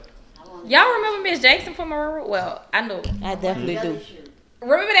Y'all remember Miss Jackson from Aurora? Well, I know. I definitely do.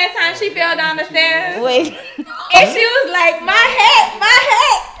 Remember that time she fell down the stairs? Wait. And she was like, my hat.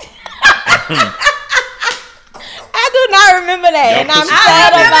 I do not remember that. Y'all And I'm pussy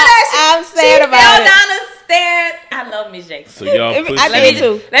sad fat. about it. I'm sad She about fell it. down the stairs. I love Miss Jackson. So y'all I pussy. did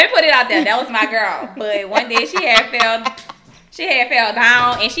too. Let me put it out there. That was my girl. But one day she had fell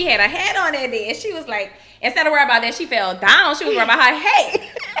down and she had a hat on that day. And she was like, instead of worrying about that, she fell down. She was worried about her hat.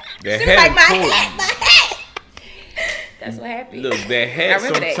 That She was like, my hat. hat. That's what happened. Look, that I hat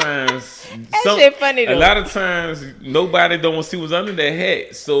remember that. sometimes. That shit funny A though. lot of times, nobody don't want to see what's under that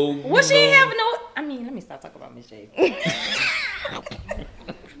hat. So Well, she ain't have no. I mean, let me stop talking about Miss J.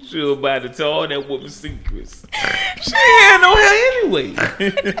 She was about to tell all that woman's secrets. She ain't had no hair anyway.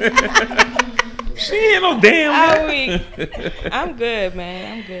 She ain't no damn I'm hair. weak. I'm good,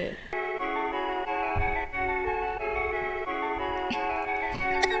 man. I'm good.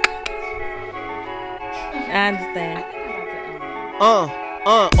 I understand.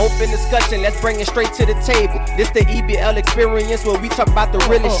 Open discussion, let's bring it straight to the table. This the EBL experience where we talk about the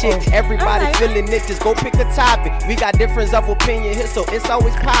realest shit. Everybody Okay. feeling it, just go pick a topic. We got difference of opinion here, so it's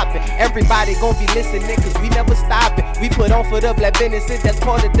always popping. Everybody gon' be listening, cause we never stop it. We put on for the black business, that's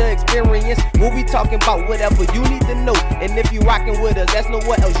part of the experience. When we talking about whatever you need to know. And if you rockin' with us, that's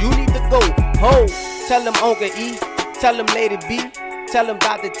nowhere else you need to go. Ho, tell them Uncle E, tell them Lady B. Tell them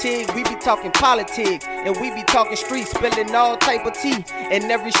Dr. Tig, we be talking politics, and we be talking streets, spilling all type of tea. And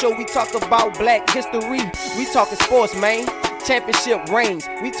every show we talk about black history. We talking sports, man, championship rings.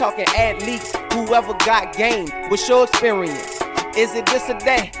 We talking athletes, whoever got game. What's your experience? Is it this or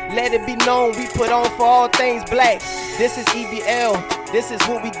that? Let it be known, we put on for all things black. This is EBL, this is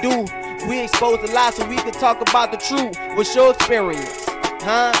what we do. We expose the lies so we can talk about the truth. What's your experience?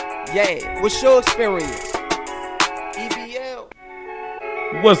 Huh? Yeah, what's your experience? EBL.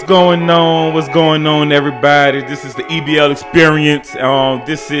 What's going on? What's going on, everybody? This is the EBL experience.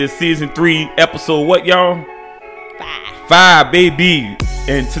 This is season 3, episode what, y'all? 5, baby.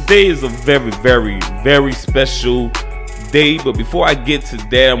 And today is a very, very, very special day. But before I get to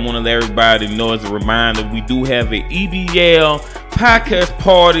that, I want to let everybody know as a reminder, we do have a EBL podcast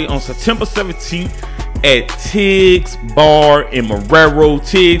party on September 17th at Tig's Bar in Marrero.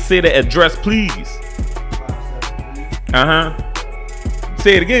 Tig, say the address, please.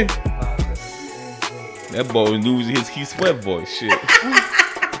 Say it again. That boy losing his Keith Sweat voice. Shit.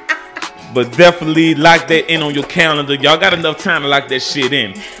 But definitely lock that in on your calendar. Y'all got enough time to lock that shit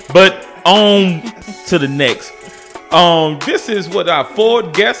in. But on to the next. This is what our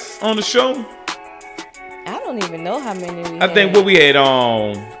 4th guests on the show. I don't even know how many we I had. think what we had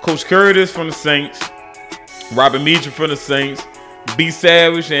Coach Curtis from the Saints, Robin Meacham from the Saints, B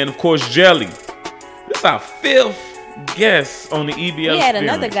Savage, and of course Jelly. This is our 5th guest on the EBL. We had experience.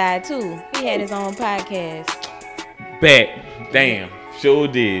 another guy too. He had his own podcast. Back. Damn. Sure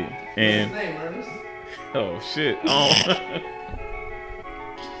did. And oh shit.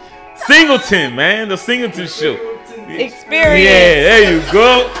 Singleton, man. The Singleton show. Experience. Yeah, there you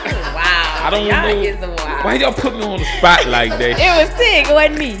go. Wow. I don't Y'all know. is the wild. Why y'all put me on the spot like that? It was Tig, it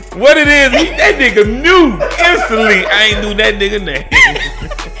wasn't me. What it is, that nigga knew instantly. I ain't knew that nigga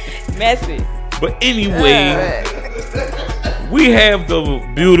name. Messy. But anyway, we have the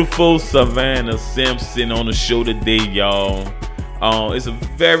beautiful Savannah Simpson on the show today, y'all. It's a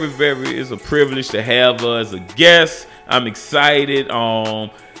it's a privilege to have her as a guest. I'm excited.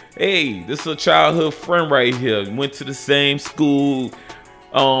 Hey, this is a childhood friend right here. Went to the same school,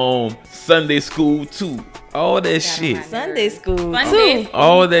 Sunday school too. All that shit. Sunday school Sunday too.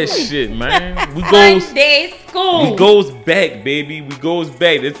 All that shit, man. Sunday school. We goes back, baby. We goes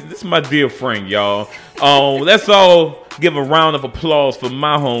back. This is my dear friend, y'all. Let's all give a round of applause for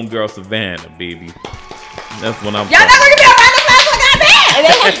my homegirl Savannah, baby. That's what I'm Y'all not talking. gonna be around the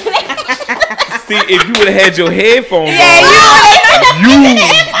class like that. See, if you would have had your headphones on, You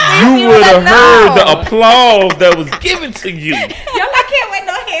you would have would've heard the known. applause that was given to you. Y'all, I can't wear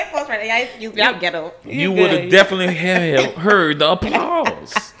no headphones right now. Y'all excuse me. I'm ghetto. You would have definitely have heard the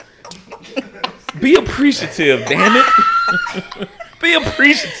applause. Be appreciative, damn it. Be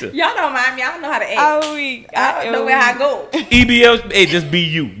appreciative. Y'all don't mind me. I don't know how to act. Oh, we. I don't know where I go. EBL, hey, just be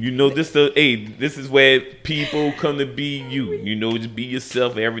you. You know, this is where people come to be you. You know, just be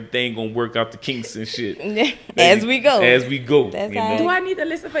yourself. Everything gonna work out the kinks and shit. As we go. As we go. That's you how know? Do I need to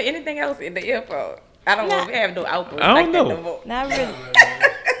listen for anything else in the earphone? I don't know if we have no output. I don't like know. That no more. Not really.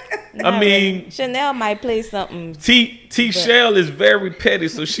 I mean, really. Chanel might play something. T Shell is very petty,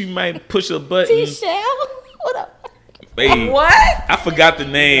 so she might push a button. T-Shell? What up? Hey, What? I forgot the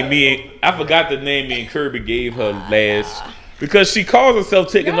name. Me and Kirby gave her last. Because she calls herself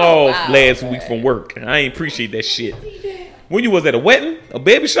taking No, off wow, last week from work. And I ain't appreciate that shit. When you was at a wedding? A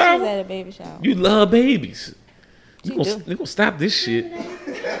baby She shower? was at a baby shower. You love babies. She You do. gonna stop this shit.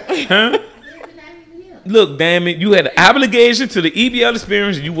 Huh? Look, damn it. You had an obligation to the EBL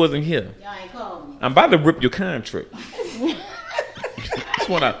experience and you wasn't here. Y'all ain't called me. I'm about to rip your contract. That's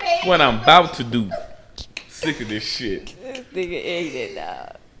what I'm about to do. Sick of this shit. This nigga ate it,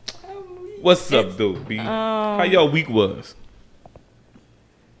 dog. What's up, though, B? How y'all week was?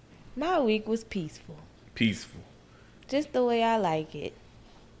 My week was peaceful. Peaceful. Just the way I like it.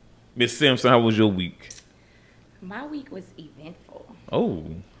 Miss Simpson, how was your week? My week was eventful. Oh,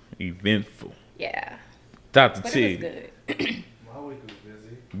 eventful. Yeah. Dr. But T. it was good. My week was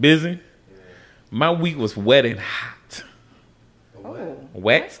busy. Busy? My week was wet and hot. Oh.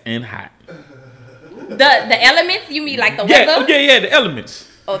 Wet and hot. The elements? You mean like the Yeah, weather? yeah, the elements.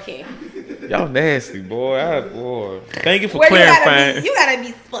 Okay. Y'all nasty, boy. Boy. Thank you for Well, clarifying. you gotta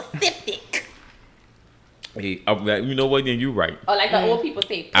be specific. Hey, you know what? Then you're right. Or like the old people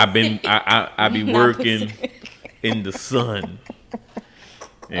say. I be Not working Pacific. in the sun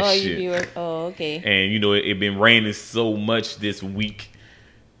and Oh, shit. you be work. Oh, okay. And you know it been raining so much this week,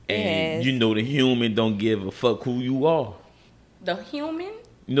 and Yes. you know the human don't give a fuck who you are. The human?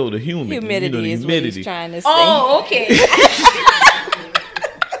 You know the human. Humidity you know, the is what he's trying to say. Oh, okay.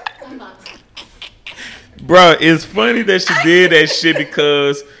 Bruh, it's funny that she did that shit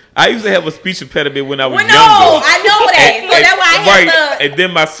because I used to have a speech impediment when I was Well, younger. no, I know that. So that's why I right. had to. And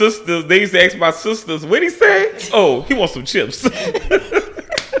then my sisters, they used to ask my sisters, what he say? Oh, he wants some chips.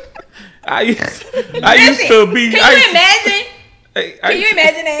 I used to be. Can you imagine? Can You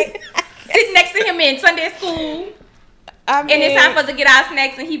imagine that? Sitting next to him in Sunday school, I mean, and it's time for us to get our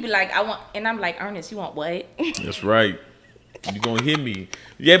snacks, and he'd be like, "I want," and I'm like, "Ernest, you want what?" That's right. You gonna hear me?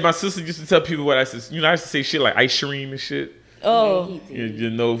 Yeah, my sister used to tell people what I said. You know, I used to say shit like ice cream and shit. oh, You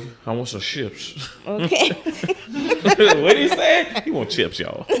know, I want some chips. okay. What he say? He want chips,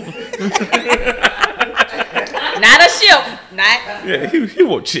 y'all. Not a ship. Not. Yeah, he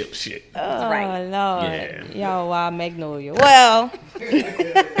want chips, shit. Oh, right. Lord. Yeah. Y'all wild magnolia. Well.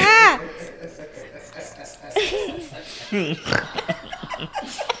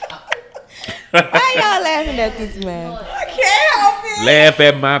 Why y'all laughing at this man? I can't help it. Laugh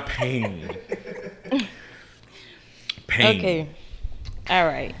at my pain. Pain. Okay. All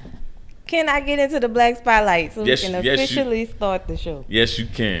right. Can I get into the black spotlight so Yes, we can yes, you- officially start the show? Yes, you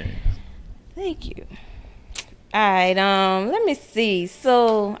can. Thank you. All right. Let me see.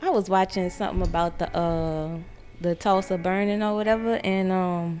 So I was watching something about the Tulsa burning or whatever,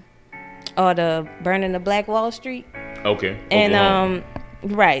 and or the burning of Black Wall Street, Okay. and Oklahoma.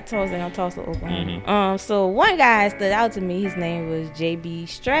 right, Tulsa, Oklahoma. So one guy stood out to me. His name was J.B.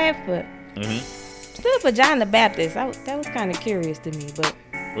 Stratford. Stood for John the Baptist. That was kind of curious to me, but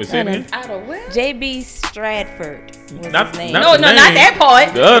What's his name? Out of where? J.B. Stratford was Not- his name. not No, the not name. that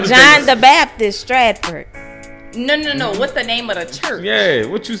part. The other John thing- the Baptist Stratford. No. What's the name of the church? Yeah,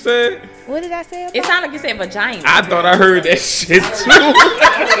 what you said? What did I say about It sounded like you said vagina. I thought I heard that shit too.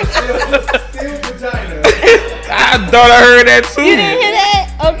 Still vagina. I thought I heard that too. You didn't hear that?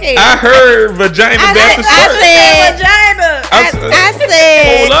 Okay. I heard Vagina Baptist I Church. said vagina.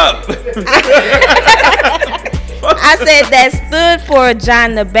 I said that stood for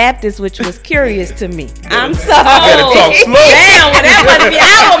John the Baptist, which was curious to me. I'm sorry. Better talk slow. Damn, well that must be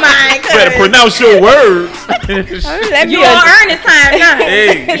our mind. Better pronounce your words. Let me You on Ernest time now.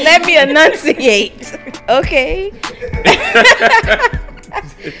 Hey. let me enunciate. Okay.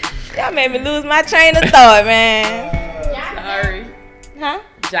 Y'all made me lose my train of thought, man. Sorry. Huh?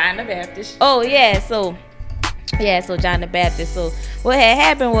 John the Baptist. Oh yeah, so John the Baptist. So what had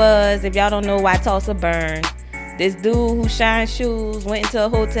happened was, if y'all don't know why Tulsa burned, this dude who shines shoes went into a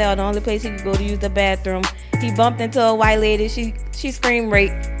hotel, the only place he could go to use the bathroom. He bumped into a white lady. She screamed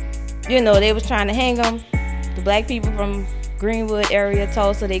rape. You know, they was trying to hang him. The black people from Greenwood area,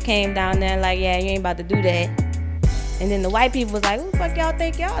 Tulsa, they came down there like, yeah, you ain't about to do that. And then the white people was like, who the fuck y'all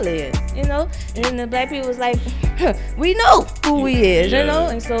think y'all is? You know? And then the black people was like, we know who we is, you know?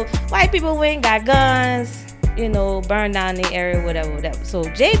 And so white people went, got guns, you know, burned down the area, whatever. So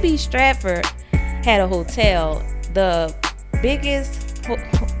J.B. Stratford had a hotel, the biggest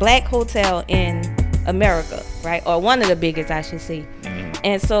black hotel in America, right? Or one of the biggest, I should say.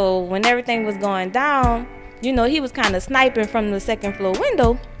 And so when everything was going down, you know, he was kind of sniping from the second floor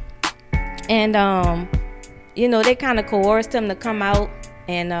window. And, you know, they kind of coerced him to come out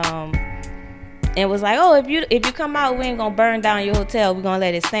and was like, oh, if you come out, we ain't gonna burn down your hotel. We're gonna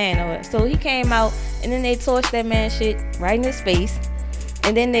let it stand. So he came out, and then they torched that man shit right in his face.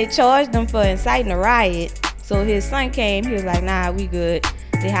 And then they charged him for inciting a riot. So his son came. He was like, nah, we good.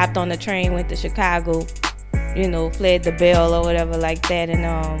 They hopped on the train, went to Chicago, you know, fled the Bell or whatever like that. And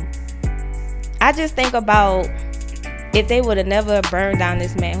I just think about if they would have never burned down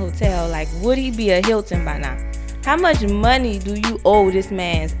this man's hotel, like, would he be a Hilton by now? How much money do you owe this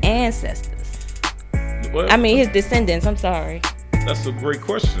man's ancestors? Well, I mean, his descendants. I'm sorry. That's a great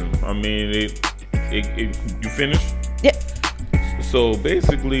question. I mean, you finished? Yep. So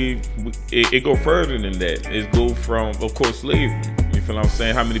basically, it go further than that. It go from, of course, slavery. You feel what I'm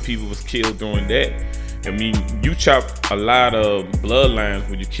saying? How many people was killed during that? I mean, you chop a lot of bloodlines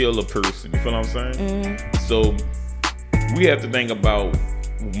when you kill a person. You feel what I'm saying? So we have to think about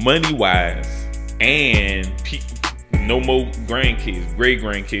money-wise and no more grandkids,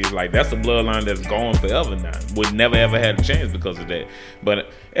 great-grandkids. Like, that's a bloodline that's gone forever now. Would never, ever had a chance because of that.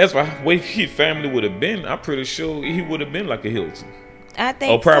 But as for what his family would have been, I'm pretty sure he would have been like a Hilton. I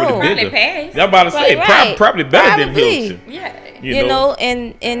think Oh, probably so. bigger. Probably I'm about to say, Right. probably better than Probably. Hilton. Yeah. You know,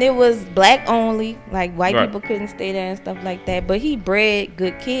 and it was black only. Like, white Right. people couldn't stay there and stuff like that. But he bred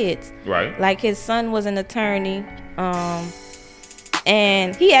good kids. Right. Like, his son was an attorney.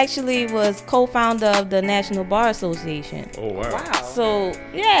 And he actually was co-founder of the National Bar Association. Oh, wow. Wow. So,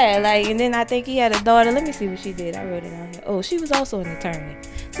 yeah, like, and then I think he had a daughter. Let me see what she did. I wrote it down here. Oh, she was also an attorney.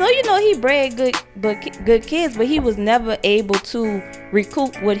 So, you know, he bred good kids, but he was never able to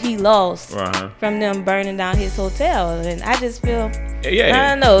recoup what he lost Uh-huh. from them burning down his hotel. And I just feel, Yeah. I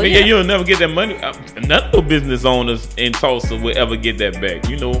don't know. Yeah, Yeah. you'll never get that money. None of the business owners in Tulsa will ever get that back.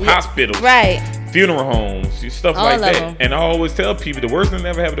 You know, hospitals, right. funeral homes, stuff All like of that. them. And I always tell people the worst thing that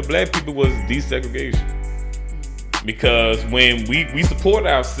ever happened to black people was desegregation. Because when we support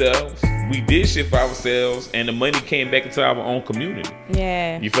ourselves, we did shit for ourselves, and the money came back into our own community.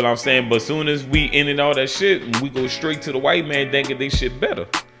 Yeah. You feel what I'm saying? But as soon as we ended all that shit, we go straight to the white man thinking they shit better.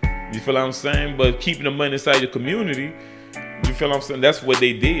 You feel what I'm saying? But keeping the money inside your community, you feel what I'm saying? That's what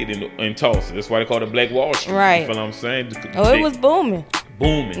they did in Tulsa. That's why they call it Black Wall Street. Right. You feel what I'm saying? Oh, it was booming.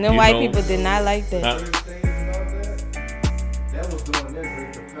 booming. And the you white know? people did not like that. Huh? Greatest thing about that was during their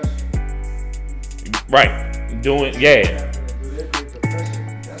Great Depression. Right. Doing, yeah. Through their Great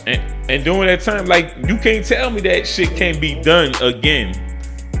Depression. That's And during that time, like, you can't tell me that shit can't be done again.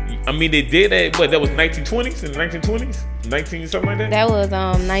 I mean, they did that, but that was 1920s and 1920s? 19 something like that? That was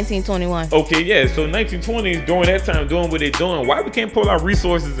 1921. Okay, yeah. So 1920s, during that time, doing what they're doing, why we can't pull our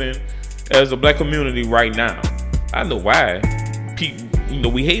resources in as a black community right now? I know why. People, you know,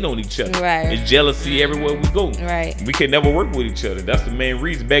 we hate on each other. Right. It's jealousy everywhere we go. Right. We can never work with each other. That's the main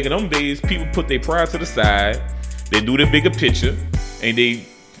reason. Back in them days, people put their pride to the side. They do the bigger picture, and they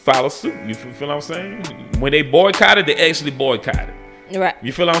follow suit. You feel what I'm saying? When they boycotted, they actually boycotted. Right.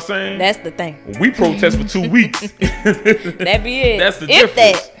 You feel what I'm saying? That's the thing. We protest for 2 weeks. That be it. That's the If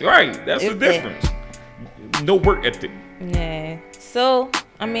difference. that. Right. That's the If that. difference. No work ethic. Yeah. So,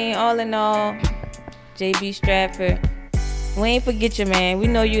 I mean, all in all, JB Stratford, we ain't forget you, man. We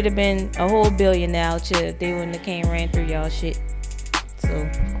know you'd have been a whole billionaire out here if they wouldn't have came ran through y'all shit.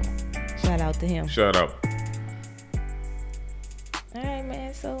 So, shout out to him. Shut up. All right,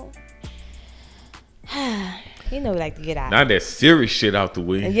 man. So, you know we like to get out. Not that serious shit out the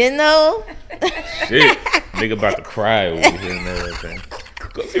way. You know? Shit. Nigga about to cry over here and everything.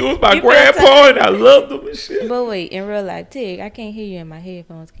 Because he was my You feel grandpa and I loved him and shit. But wait, in real life, Tig, I can't hear you in my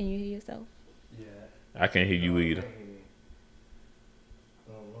headphones. Can you hear yourself? yeah. I can't hear you either.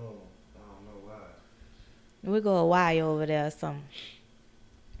 I don't know why. We go a Y over there or something.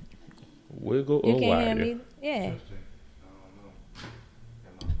 Wiggle You or can't hear wire? me? Yeah. I don't know.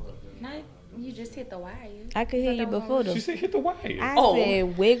 Am I plugged in? Not, you just hit the wire. I could hear you before though. She said hit the wire. I Oh.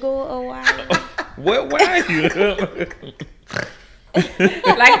 said wiggle or Y. What wire?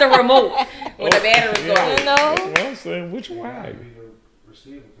 Like the remote when the battery Yeah. goes. You know? That's what I'm saying. Which wire? Be the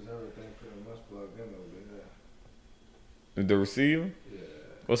receiver because everything pretty much plugged in over there. The receiver? Yeah.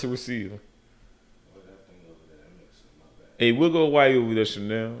 What's a receiver? What that thing over there? That makes it my bad. Hey, we'll go wire over there,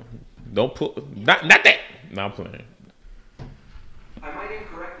 Chanel. Don't put not that. Nah, I'm playing. I might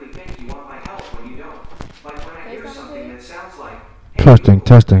incorrectly think you want my help when you don't. Like when I hear something that sounds like,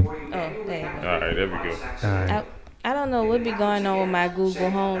 Testing. or you Oh, manually there you activate go. All right, there we your go. device All accidentally. right. I don't know what be going on with my Google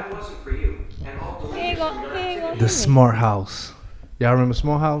Home. That wasn't for you. And all He ain't gonna hear The me. Smart House. Y'all remember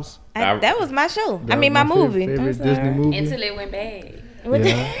Smart House? That was my show. That I mean, was my movie. Favorite I'm sorry. Disney movie. Until it went bad. What the-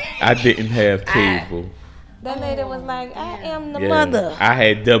 Yeah. I didn't have cable. That lady was like, I am the Yeah. mother. I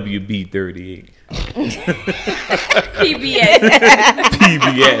had WB38. PBS.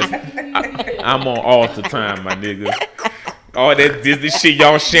 PBS. I'm on all the time, my nigga. All that Disney shit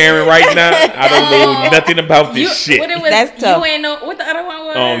y'all sharing right now, I don't know nothing about this shit. What it was, That's tough. You ain't know what the other one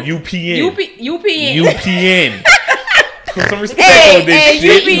was. UPN. UPN. Put some respect on this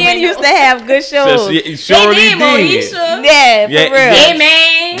shit. UPN used to have good shows. It surely did. Moesha. Yeah, for real. Hey,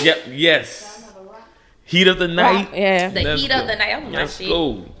 man. Yep. Yes. Heat of the night. Yeah. The Let's heat of go. the night. Oh, my Let's shit.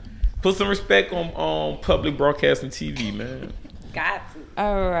 go. Put some respect on public broadcasting TV, man. Got to.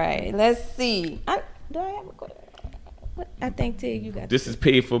 All right. Let's see. Do I have a question? What? I think, Tig, you got This is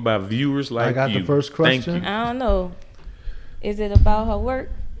paid for by viewers like I got you. the first Thank question. you. I don't know. Is it about her work?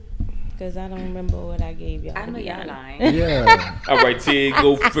 Because I don't remember what I gave y'all. I to know be y'all honest. lying. Yeah. All right, Tig,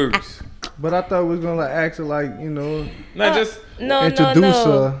 go first. But I thought we was gonna like ask her like, you know, Not just No, introduce no.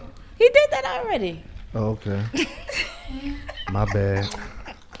 her. He did that already. Oh, okay. My bad.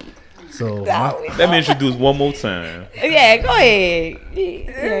 So let me introduce one more time. Yeah, go ahead.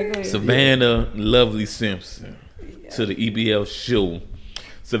 Yeah, go ahead. Savannah Lovely Simpson to the EBL show.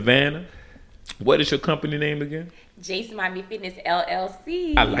 Savannah, what is your company name again? Jason Mommy Fitness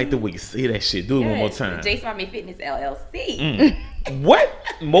LLC. I like the way you say that shit. Do it one more time. Jason Mommy Fitness LLC. What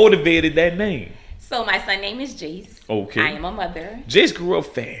motivated that name? So my son name is Jace. Okay. I am a mother. Jace grew up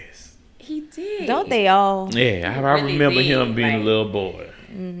fast. He did. Don't they all? Yeah, I really remember did, him being a like- little boy.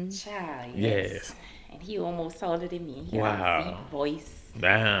 Child, yes. Yes. And he almost taller than me. He got Wow. a deep voice.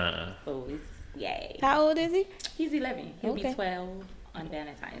 Nah. So it's, yay. How old is he? He's 11. He'll Okay. be 12 on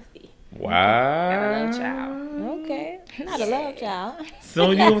Valentine's Day. Got a Wow. love child. Okay. Not a love child.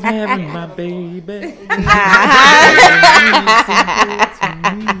 So you was having my baby.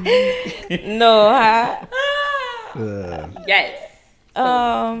 No, huh? Yes.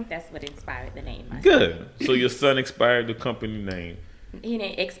 That's what inspired the name. My son. Good. So your son expired the company name. He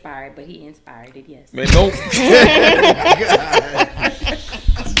didn't expire, but he inspired it, yes. Man, don't.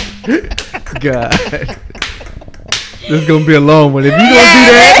 God. This is gonna be a long one. If you gonna do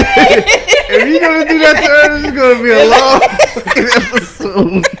that, if you gonna do that to her, this is gonna be a long fucking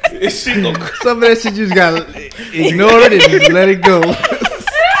episode. Is she gonna Some of that shit you just gotta ignore it and just let it go.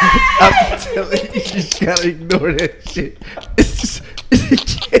 I'm telling you, you just gotta ignore that shit. It's just, you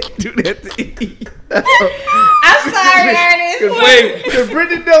can't do that to E. I'm sorry, Ernest. wait? Cause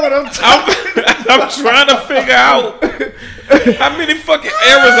Brittany know what I'm talking. I'm trying to figure out how many fucking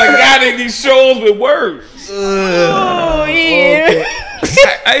errors I got in these shows with words. Oh, yeah.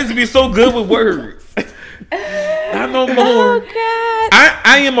 Okay. I used to be so good with words. Not no more. Oh, God.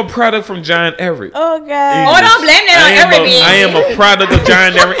 I am a product from John Eric. Oh, God. Oh, don't blame that on everything. I am a product of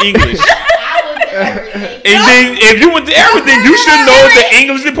John Eric English. And then if you went to everything, you should know the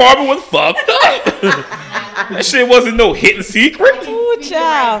English department was fucked up. That shit wasn't no hidden secret. Oh,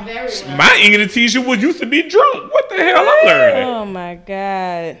 child. My English teacher used to be drunk. What the hell I'm learning? Oh, my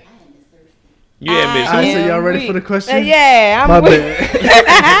God. Yeah, Miss. Alright, so am y'all ready weak. for the question? Yeah, I'm My weak.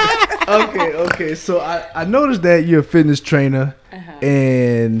 bad. Okay. So I noticed that you're a fitness trainer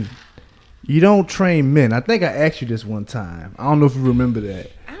and you don't train men. I think I asked you this one time. I don't know if you remember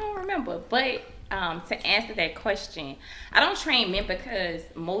that. I don't remember, but to answer that question, I don't train men because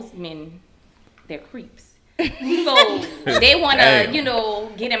most men, they're creeps. So they want Damn. to,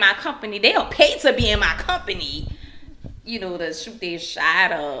 get in my company. They'll pay to be in my company, to shoot their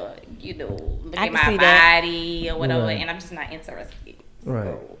shot or, look I at can my see that. body or whatever. Right. And I'm just not interested. Right.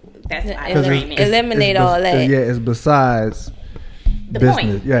 So that's why I Because train men. eliminate all that. Yeah, it's besides The business.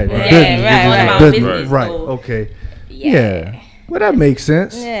 point. Yeah, Yeah, business. right, It's right. about Right. business. Right. So, Okay. Yeah. Well, that makes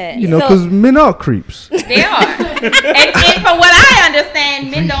sense. Yeah. You know, So- because men are creeps. They are. and from what I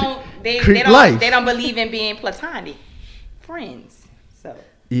understand, men don't Creep life. they don't believe in being platonic friends. So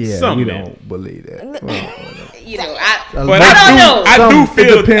Yeah, Some we men. don't believe that. But I don't know. I do Some-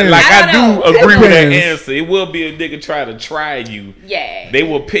 feel it depends. like I I don't do know. agree with that Depends. answer. It will be a nigga try to try you. Yeah. They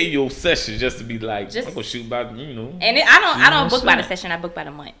will pay your session just to be like, Just- I'm gonna shoot by, And I don't book by the session. I book by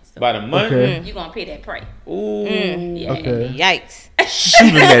the month. So by the month. Okay. you gonna pay that price. Ooh, Yeah. Okay. Yikes.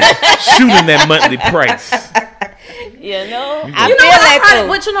 shooting that monthly price. You know? You I know feel what? like so.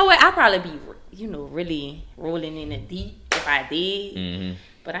 But you know what? I'll probably be really rolling in the deep if I did. Mm-hmm.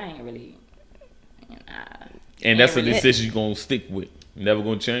 But I ain't really. And that's a really- decision you're gonna stick with. Never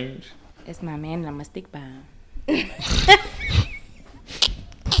gonna change. It's my man, and I'm gonna stick by him.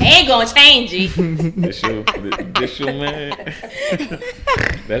 Ain't gonna change it. This your man.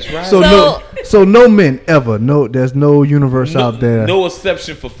 That's right. So no men ever. No, there's no universe out there. No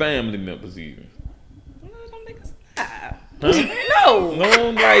exception for family members even. No, No,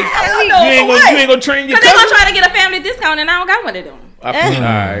 like Hell no, you what? ain't gonna train your Cause they gonna cousin. try to get a family discount, and I don't got one of them.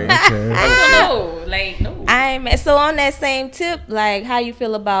 Alright. Okay. So no. So on that same tip, like how you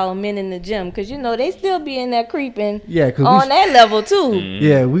feel about men in the gym? Because they still be in there creeping. Yeah, 'cause on that level too.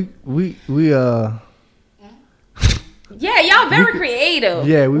 Yeah, we Yeah, y'all very creative.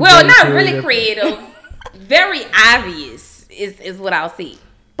 Yeah, we well, very not creative. really creative. Very obvious is what I'll say.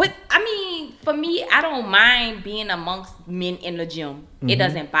 But I mean, for me, I don't mind being amongst men in the gym. It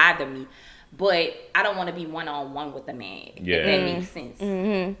doesn't bother me. But I don't want to be one-on-one with a man. Yeah. If that makes sense.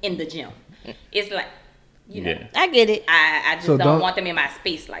 In the gym. It's like, you know, I get it. I just So don't don't- want them in my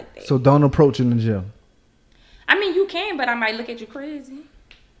space like that. So don't approach in the gym. I mean, you can, but I might look at you crazy.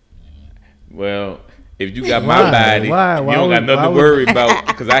 Well, if you got my body, Why you don't got would- nothing why to would- worry about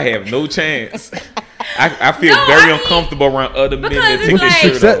because I have no chance. I feel No, very I mean, uncomfortable around other men because that it's take their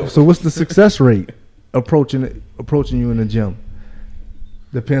like- shirt off. So what's the success rate approaching you in the gym?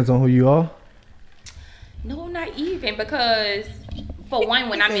 Depends on who you are. No, not even, because for one,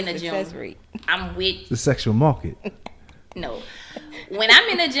 when I'm in the gym, Success rate. I'm with The sexual market. no. When I'm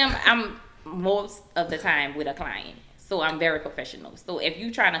in the gym, I'm most of the time with a client, so I'm very professional. So if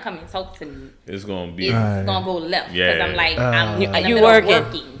you trying to come and talk to me, It's gonna be. it's Right. gonna go left because Yeah. I'm like I'm in the You middle of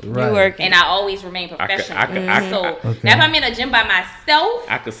working. Right. You working. and I always remain professional. So Okay. now if I'm in a gym by myself,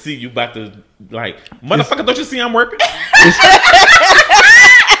 I could see you about to like, motherfucker. Don't you see I'm working? you see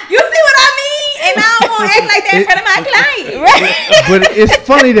what I mean, and I don't want to act like that in front of my client. But it's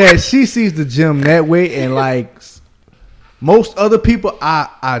funny that she sees the gym that way, and like most other people,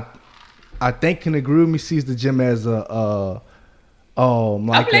 I think can agree with me, sees the gym as like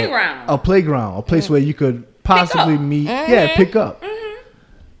playground. a playground, a place where you could possibly up. meet, pick up.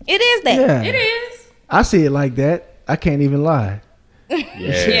 It is that. Yeah, It is. I see it like that. I can't even lie.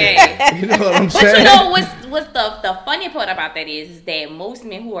 Yeah. You know what I'm But saying? you know what's the funny part about that is that most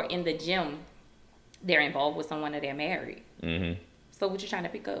men who are in the gym, they're involved with someone or they're married. Mm-hmm. So what you trying to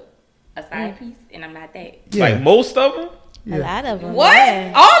pick up? A side piece? And I'm not that. Yeah. Like most of them, A lot of them. What?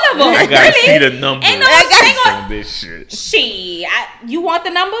 Yeah. All of them? I gotta really? see the numbers Ain't no single. on this shit. Shit, you want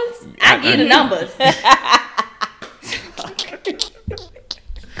the numbers? I give the numbers.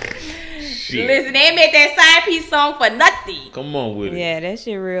 Shit. Listen, they made that side piece song for nothing. Come on with it. Yeah, that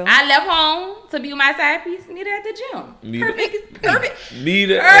shit real. I left home to be with my side piece. Meet her at the gym. Meet her- Perfect Meet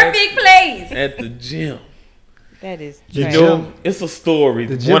her perfect place. at the gym. That is The trash. You know, gym- it's a story.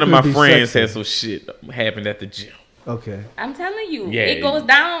 the gym One of my could be friends sexy. had some shit happen at the gym. Okay. I'm telling you, Yeah. it goes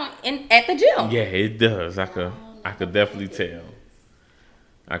down at the gym. Yeah, it does. I could definitely tell.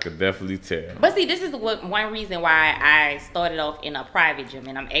 I could definitely tell. But see, this is one reason why I started off in a private gym,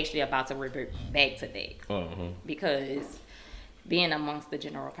 and I'm actually about to revert back to that Uh-huh. because being amongst the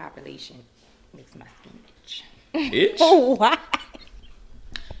general population makes my skin itch. Itch? Oh, why?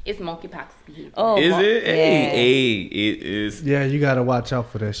 It's monkeypox behavior. Oh, Is mo- it? Yeah. Hey, it is. Yeah, you gotta watch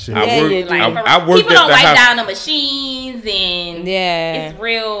out for that shit. I Yeah, worked. you do. Like, I worked people at don't the wipe hospital. down the machines, and Yeah. it's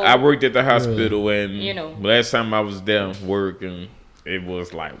real. I worked at the hospital, and You know. last time I was there working, it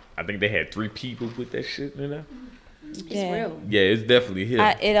was like I think they had 3 people with that shit in there. it's Yeah. real. Yeah, it's definitely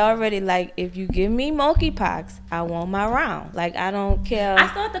here. It already like if you give me monkeypox, I want my round. Like I don't care. I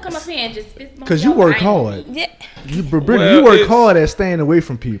started to come up here and just spit smoke. 'Cause you out. work I ain't hard. eat. Yeah, Brittany, Well, you work it's- hard at staying away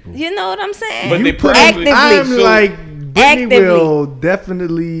from people. you know what I'm saying. But they put- probably Actively. I'm so- like, Brittany Actively. will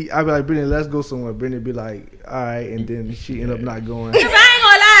definitely. I'll be like, Brittany, let's go somewhere. Brittany be like, all right, and then she end up not going. Cause I ain't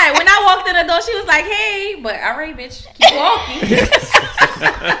gonna lie, when I walked in the door, she was like, "Hey," but all right, bitch, keep walking.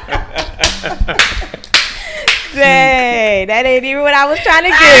 Dang, that ain't even what I was trying to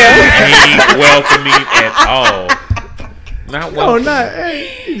give. ain't welcoming at all. Not No, welcoming. not. Hey,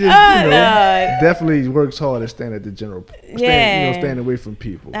 he just, Oh, you know, Lord. definitely works hard at staying at the general. Yeah. Staying away from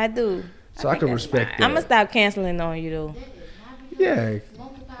people. I do. So I can that's respect fine. that. I'm gonna stop canceling on you though. Yeah.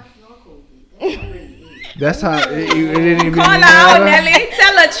 That's how it didn't even Call her matter. out, Nelly.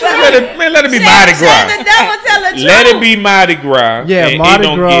 Tell her truth. Let it be Mardi Tell Gras. the devil, tell the truth. Let it be Mardi Gras. Yeah, and Mardi it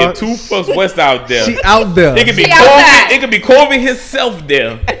don't Gras. get 2 fucks West out there. She out there. It could be She Colby. outside. It could be Colby himself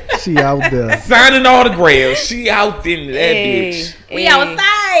there, She out there. signing autographs. She out in that Hey, bitch. We hey.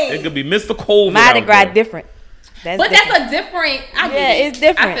 outside. It could be Mr. Colby. Mardi out Gras there. different. That's But different. that's a different. I get Yeah, it. it's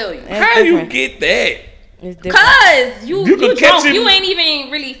different. I feel you. It's How you different. get that? It's different. Cause you could catch drunk, him- you ain't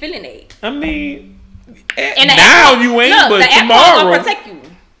even really feeling it. I mean, And the now alcohol- you ain't, look, but the alcohol tomorrow. gonna protect you.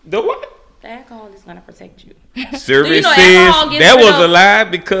 The what? The alcohol is gonna protect you. Service you know says alcohol gets that rid was of- a lie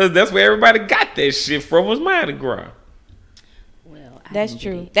because that's where everybody got that shit from was Mardi Gras. Well, That's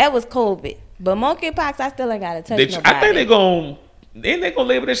true. That was COVID. But monkeypox, I still ain't gotta touch They, nobody. I think they gonna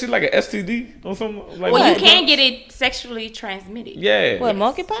label that shit like an STD or something. Like Well, you What? can get it sexually transmitted. Yeah. What,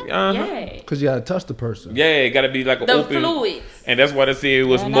 monkeypox? Uh-huh. Yeah. Because you got to touch the person. Yeah, it gotta be like an The open. fluids. And that's why they say it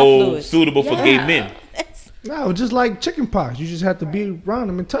was Yeah, not more fluids. suitable for gay Yeah. men. No, just like chicken pox. You just have to be around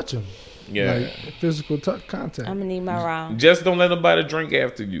them and touch them. Yeah. Like physical contact. I'm gonna need my round. Just don't let nobody drink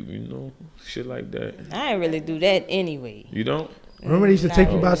after you. You know, shit like that. I ain't really do that anyway. You don't? Remember they used to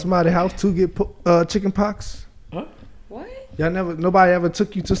take you by somebody's house to get chicken pox? Huh? What? Nobody ever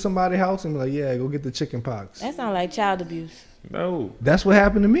took you to somebody's house and be like, yeah, go get the chicken pox. That sounds like child abuse. No. That's what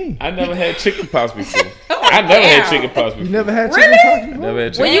happened to me. I never had chicken pox before. I never had chicken pox before. You never had Really? chicken pox before? Never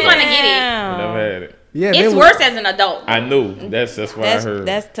had chicken When you pox. gonna get it? I never had it. Yeah, It's worse as an adult. I knew. That's what I heard.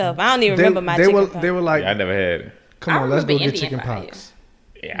 That's tough. I don't even remember my chicken pox. They were like, Yeah, I never had it. come I on, let's go remember get Indian chicken fire. pox.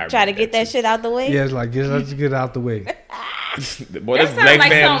 Yeah, I Try to remember get that shit out the way. Yeah, it's like, let's get it out the way. Boy, That that's sounds black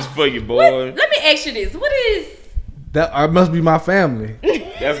like families some- for you, What? boy. Let me ask you this. What is... That must be my family.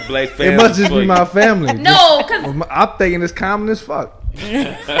 That's black It families must just for be you. my family. No, because I'm thinking it's common as fuck. what you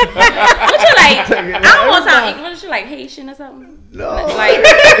like? I don't want to sound ignorant. What you like, Haitian or something? No. Like...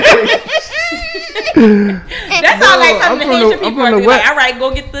 That's all like I'm something from Haitian the- I'm people from are the doing. West. Like, all right,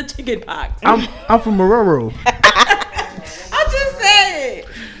 go get the chicken pox. I'm from Marrero. I just said.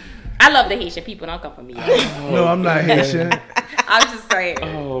 I love the Haitian people. Don't come for me. No, I'm not Haitian. I'm just saying.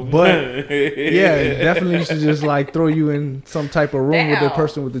 Oh, But man. yeah, definitely used to just like throw you in some type of room with the Damn.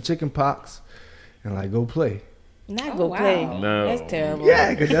 person with the chicken pox and like go play. Not Oh, go wow. play. No. That's terrible.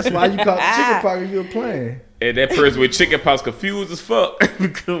 Yeah, because that's why you call it chicken pox if you were playing. And that person with chicken pox confused as fuck.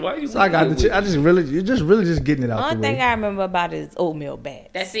 Because why you? So I got the you're just getting it out Only the thing way. I remember about it is oatmeal bath.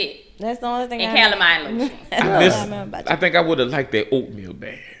 That's it. That's the only thing And I remember. calamine lotion. That's all I miss. I remember about I it. think I would have liked that oatmeal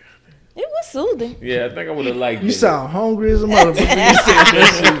bag. It was soothing. Yeah, I think I would have liked. You that. sound hungry as a motherfucker. You said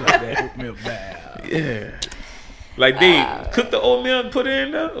that shit like that oatmeal bag. Yeah. Like they cook the oatmeal and put it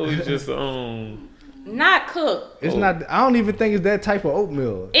in there, or it's just Not cooked. It's not. I don't even think it's that type of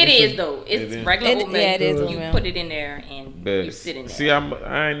oatmeal. It It's is though. It's It is. regular It- oatmeal. yeah, it is You oatmeal. put it in there and But you sit in there. see,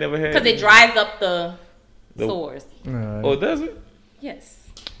 I ain't never had Because it dries up the The- sores. Oh, does it? Yes.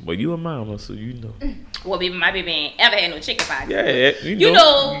 Well, you a mama, so you know. Well, baby, my baby ain't ever had no chicken pox. Yeah, You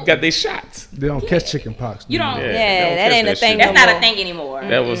know- you got their shots. They don't catch chicken pox. You don't. Yeah, Yeah, they don't that catch ain't a that thing shit. That's no not more. a thing anymore.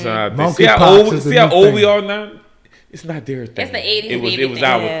 That was see Monkeypox how old is the see how new old thing. we are now. It's not their thing. It's the 80s It was baby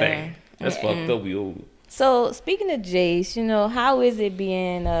our thing. thing. That's fucked up. We old. So speaking of Jace, you know, how is it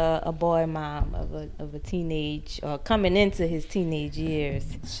being a boy mom of a teenage or coming into his teenage years?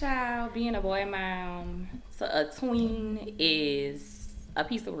 Child, being a boy mom to a tween is a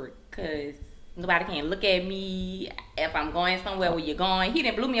piece of work because nobody can look at me if I'm going somewhere where you're going. He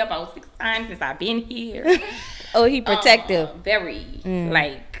done blew me up about 6 times since I've been here. Oh, he protective. Very.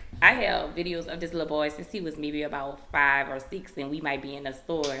 Like, I have videos of this little boy since he was maybe about 5 or 6 and we might be in the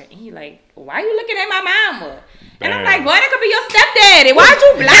store. And he like, why are you looking at my mama? And I'm Damn. like, boy, that could be your stepdaddy. Why'd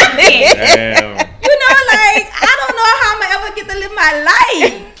you block me? Damn. You know, like, I don't know how I'm going to ever get to live my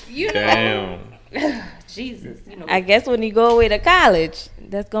life. You know? Damn. Jesus, you know. I guess when you go away to college,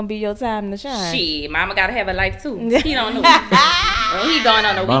 that's gonna be your time to shine. Shit, mama gotta have a life too. He don't know. Well, he going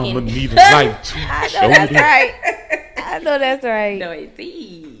on the Mama weekend. need a life too. I know that's right. I know that's right. No,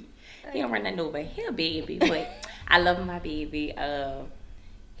 indeed. He don't run nothing over here, baby. But I love my baby.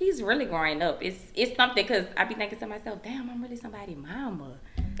 He's really growing up. It's something because I be thinking to myself, damn, I'm really somebody's mama.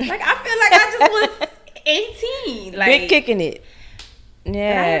 Like I feel like I just was 18. Like Big kicking it. But I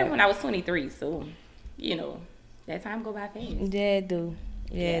had him Yeah. when I was 23, so you know that time go by fast. Yeah, it do.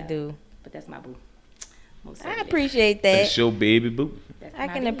 Yeah, it do. But that's my boo. Most I certainly. appreciate that. That's your baby boo. That's I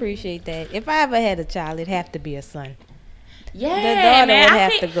my can baby. appreciate that. If I ever had a child, it'd have to be a son. Yeah, The daughter man, would I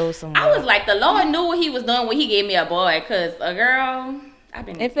have can't- to go somewhere. I was like, the Lord knew what He was doing when He gave me a boy, cause a girl, I've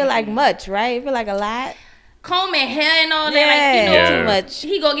been. It feel like much, right? It feel like a lot. combing hair and all that. Yeah, Like, you know, too Yeah. much.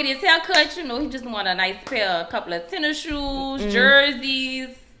 he go get his hair cut. You know, he just want a nice pair, a couple of tennis shoes, jerseys.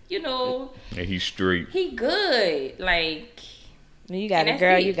 You know, And he's straight. he good. Like You got And a that's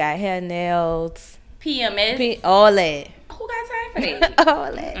girl, it. you got hair, nails, PMS. all that. Who got time for that?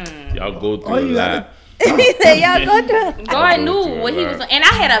 All that. Y'all go through Oh, a you lot. He said, y'all go through it. God go knew through a what he lot. was, and I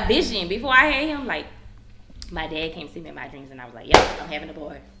had a vision before I had him. Like my dad came to see me in my dreams, and I was like, "Yep, I'm having a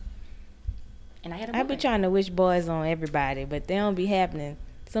boy." And I had a boy. I be trying to wish boys on everybody, but they don't be happening.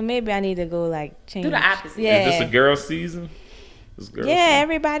 So maybe I need to go like change. Do the opposite. Yeah. Is this a girl season? This girl Yeah, season.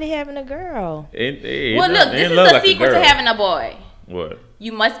 everybody having a girl. Well, look, this is the secret to having a boy. What?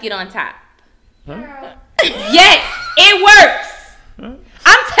 You must get on top. Huh? Yes, it works. Huh?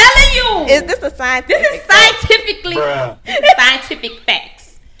 I'm telling you. Is this a scientific? This is scientifically scientific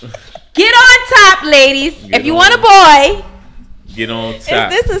facts. Get on top, ladies. Get if you on. want a boy, Get on Is top.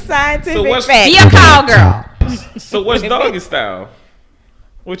 this a scientific So what's- fact? be a cowgirl. So what's doggy style?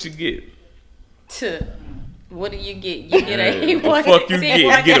 What you get? To What do you get? You get a What the fuck you get? You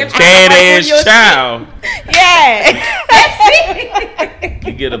get a Your badass child. Yeah.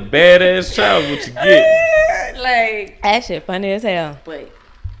 You get a badass child. What you get? Like That shit funny as hell. but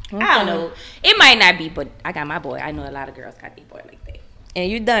I don't know. It might not be, but I got my boy. I know a lot of girls got their boy like that. And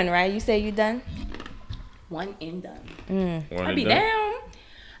you done, right? You say you done? One and done. One I'll and be done. down.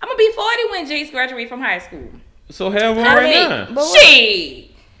 I'm gonna be 40 when Jace graduate from high school. So have one right now. But what- Shit.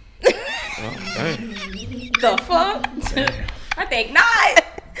 Dang. The fuck? I think not.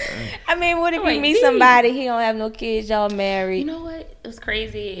 I mean, what if Wait, you meet D. somebody, he don't have no kids, y'all married? You know what? What's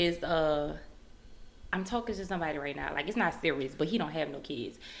crazy is I'm talking to somebody right now. Like it's not serious, but he don't have no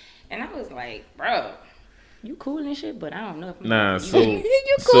kids. And I was like, bro, you cool and shit, but I don't know if I'm Nah, you. so You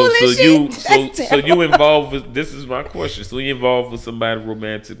cool so as you shit. so you involved with this is my question. So you involved with somebody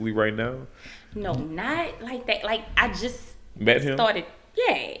romantically right now? No, not like that. Like I just Met him? started.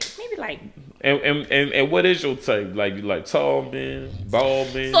 Yeah, maybe like. And what is your type? Like you like tall men,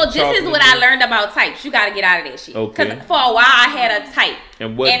 bald men? So this is chocolate what I men? learned about types. You got to get out of that shit. Okay. Because for a while I had a type,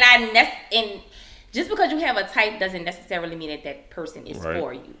 And what- and just because you have a type doesn't necessarily mean that that person is Right.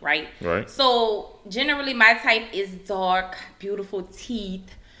 for you, right? Right. So generally, my type is dark, beautiful teeth,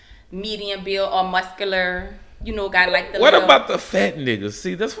 medium build or muscular. You know, got like the. What little- about the fat niggas?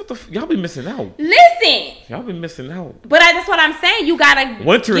 See, that's what y'all be missing out. Listen, Y'all be missing out. but that's what I'm saying. You gotta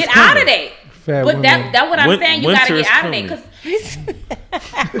Winter is get out of coming. that. Fat But women. that what I'm Win- saying. You gotta winter get is out coming. of that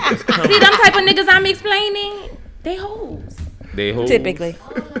because see them type of niggas I'm explaining, they hoes. They hold. Typically.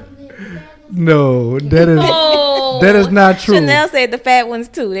 No, that is So that is not true. Chanel said the fat ones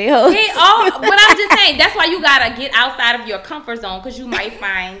too. They hoes. They all, but I'm just saying that's why you gotta get outside of your comfort zone because you might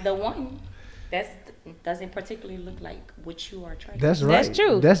find the one that doesn't particularly look like what you are trying. That's right. That's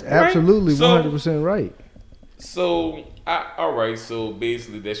true. That's absolutely So- 100% right. So all right. So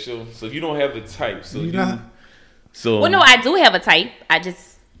basically, that's your. So you don't have the type. So You you. not- So Well, no, I do have a type. I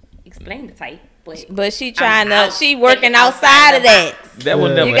just explained the type, But she trying to, out- she working thinking outside of that. that will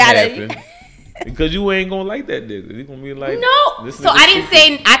Yeah. never You gotta- happen. Because you ain't gonna like that nigga. You gonna be like no. this So nigga I didn't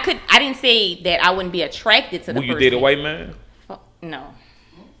stupid. say I didn't say that I wouldn't be attracted to the Will you person. date a white man? No.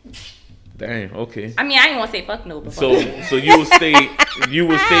 Damn. Okay. I mean, I didn't want to say fuck no, but So you will stay. You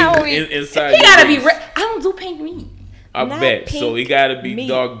will stay inside. he your gotta be. race. I don't do pink meat. I Not bet. So pink it gotta be meat.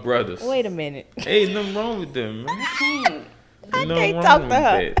 dark brothers. Wait a minute. Hey, nothing wrong with them, man. I Nothing can't wrong talk with to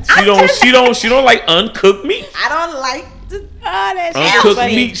her. that. She don't like uncooked meat. I don't like the, that Uncooked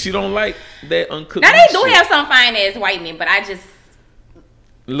shit. meat. She don't like that uncooked Now meat. they do shit. have some fine ass white men, but I just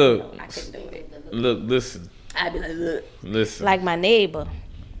Look, I couldn't do it. look, listen, I'd be like, look, listen. Like my neighbor.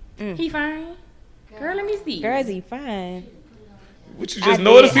 he fine. Girl, let me see. Girls, he fine. What you I just did-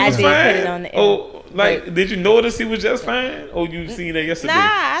 noticed he I was did put fine? it on the Oh, like did you notice he was just fine? Or you seen that yesterday? Nah,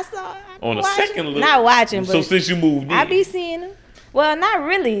 I saw. On a watching. second look. Not watching, but So since you moved in, I be seeing him. Well, not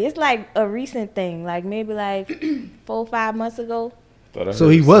really. It's like a recent thing. Like maybe like 4 or 5 months ago. Thought I So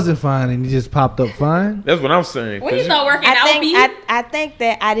heard he something. wasn't fine and he just popped up fine? That's what I'm saying. When you 'cause start working I out, think B, I think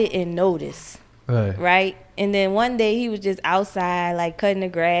that I didn't notice. Right. Right? And then one day he was just outside like cutting the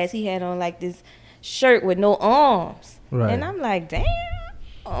grass. He had on like this shirt with no arms. Right. And I'm like, damn.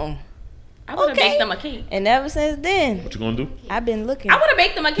 I would have okay. baked them a cake. And ever since then, What you gonna do? I've been looking. I would have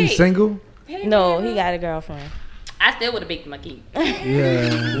baked them a He's cake. single? Hey, No, man. he got a girlfriend. I still would have baked them a cake.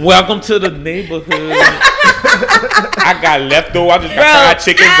 Yeah. Welcome to the neighborhood. I got leftover. I just got fried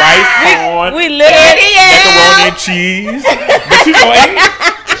chicken, rice, corn, We literally macaroni and cheese.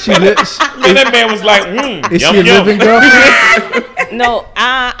 But you know, and that man was like, Is yum, she a yum. living girlfriend? No,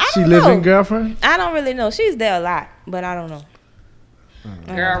 I She don't living know. girlfriend? I don't really know. She's there a lot, but I don't know.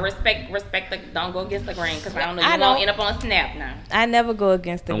 Girl, respect the, don't go against the grain because I don't know, I you're don't. going to end up on Snap now. I never go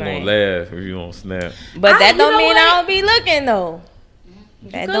against the I'm grain. gonna laugh if you don't snap. But that you don't know mean what? I don't be looking though.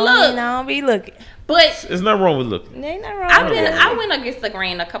 That could don't look. mean I don't be looking. But There's nothing wrong with looking. There ain't nothing wrong I with that. went against the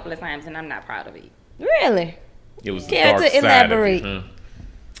grain a couple of times and I'm not proud of it. Really? It was the Care dark to side elaborate? of it.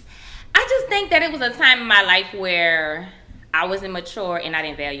 Huh? I just think that it was a time in my life where I was immature and I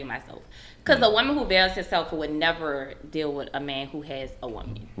didn't value myself. Because a woman who values herself would never deal with a man who has a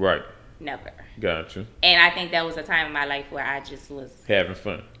woman. Right. Never. Gotcha. And I think that was a time in my life where I just was Having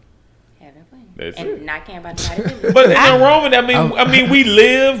fun. having fun. That's and it. not caring about nobody business. But there's nothing wrong with that. I mean, we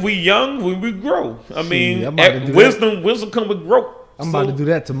live, we young, we grow. I mean, I'm about to do wisdom come with growth. I'm about to do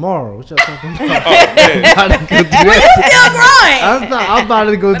that tomorrow. What y'all talking about? Oh, man. I'm about to go do that. Still growing. I'm about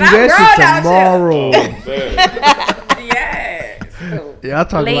to go do I'm that grown out shit here. tomorrow. Yes. So, Yeah, I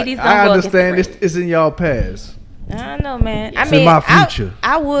talk Ladies, like don't I go against understand the it's, it's in y'all past. I don't know, man. I It's mean, in my future.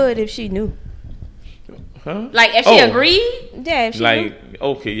 I would if she knew. Huh? like if she Oh. agreed, Yeah, if she knew. Like,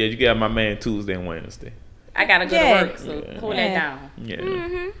 okay, yeah, you got my man Tuesday and Wednesday. I gotta go to work, so hold that down. Yeah.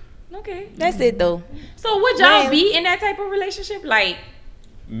 Mm-hmm. Okay. That's it though. So would y'all be in that type of relationship? Like,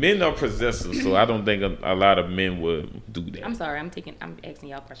 men are possessive, so I don't think a lot of men would do that. I'm sorry, I'm asking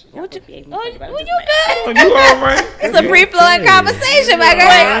y'all questions. Y'all What you, supposed to be asking me what questions, but I'm you just good? Oh, you all right? It's a free flowing conversation, my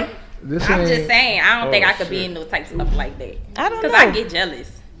girl. This I'm ain't- just saying, I don't think I could be shit. in no type of stuff like that. I don't Because know. I get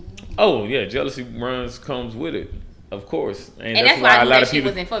jealous. Oh yeah, jealousy comes with it, of course, And that's why I knew that shit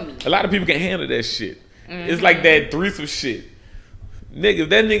wasn't for me. A lot of people can handle that shit. It's like that threesome shit. Nigga, if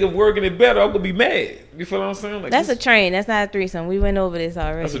that nigga working it better, I'm gonna be mad. You feel what I'm saying? Like That's a this- train. That's not a threesome. We went over this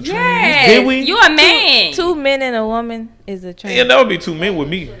already. That's a train. Yes, Did we? you a man. Two men and a woman is a train. It'll never be two men with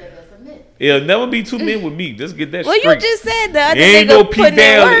me. It'll never be two men with me. Let's get that Well, straight. you just said the other Ain't nigga no putting in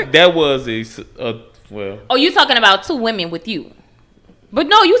P-Valley. work. That was well. Oh, you talking about two women with you? But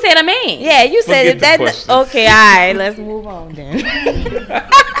no, you said a man. Yeah, you said Forget if the that. question. Okay, all right. Let's move on then.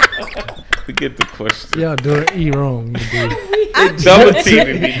 Forget the question. Y'all doing E wrong. You do. They double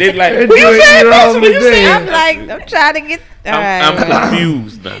teaming me. They like, They what you doing said? E That's wrong what you today. said. I'm like, I'm trying to get. All I'm right.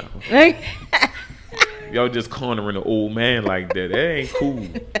 confused now. Y'all just cornering an old man like that. That ain't cool.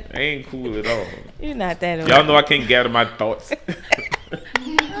 That ain't cool at all. You're not that old. Y'all know I can't gather my thoughts.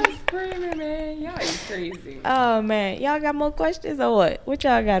 I'm screaming, man. Y'all is crazy. Oh man, y'all got more questions or what? What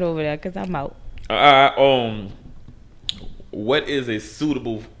y'all got over there? Cause I'm out. What is a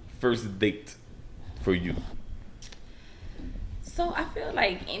suitable first date for you? So I feel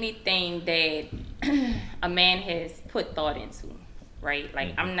like anything that a man has put thought into, right?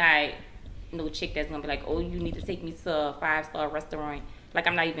 Like I'm not no chick that's gonna be like, oh, you need to take me to a 5-star restaurant. Like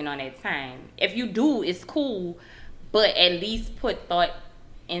I'm not even on that time. If you do, it's cool, but at least put thought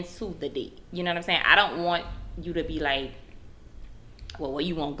into the date. You know what I'm saying? I don't want you to be like, well, where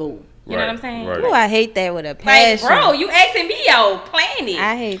you want to go? You know what I'm saying? right. Ooh, I hate that with a Like, passion. bro, you asking me out, plan it.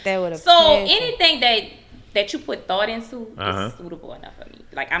 I hate that with a So passion. anything that you put thought into Uh-huh. is suitable enough for me.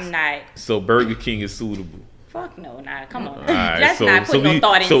 Like I'm not. So Burger King is suitable. Fuck no, nah, come on. All right, That's so, not putting no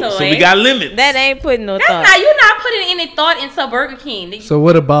thought into it. So we got limits. That ain't putting no That's thought. not, you're not putting any thought into Burger King. So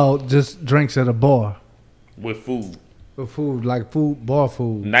what about just drinks at a bar? with food. For food, like food, bar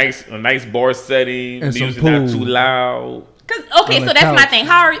food. A nice bar setting, And some music not pool. too loud. Cause okay, On so the that's my couch. thing.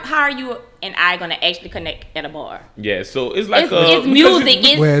 How are you and I gonna actually connect at a bar? Yeah, so it's like It's music.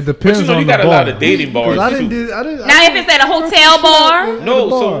 It's Well, it But depends you know, on you the got a bar. lot of dating bars. I too. didn't. now if it's at a hotel bar, No,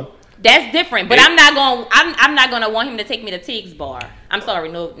 so that's different. But It- I'm not gonna want him to take me to Tig's bar. I'm sorry,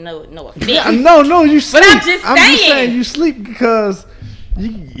 no offense. Yeah, no, you sleep. I'm just saying. you sleep because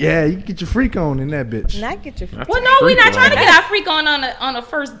you get your freak on in that bitch. Not get your. Well, no, we're not Freak trying to on. get our freak on a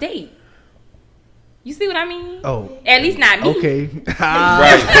first date. You see what I mean? Oh, At least not me. okay.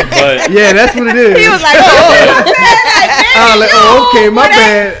 right, but Yeah, that's what it is. He was like, oh, I was like, oh, okay, my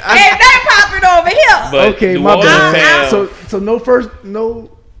bad. Hey, that popping over here. but Okay, New my Orleans bad. have- So no first,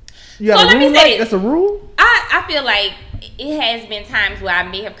 no. You got So a let me rule say like this. that's a rule. I feel like it has been times where I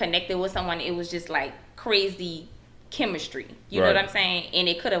may have connected with someone. It was just like crazy chemistry. You know Right. what I'm saying? And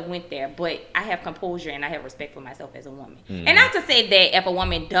it could have went there, but I have composure and I have respect for myself as a woman. Mm-hmm. And not to say that if a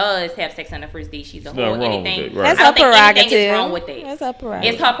woman does have sex on the first date, she's a There's whore or nothing wrong with anything. it, right. that's I her don't think anything prerogative. is wrong with that. That's her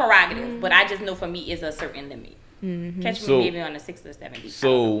prerogative. It's her prerogative, but I just know for me it's a certain limit. Catch So- me maybe on a 6 or 7.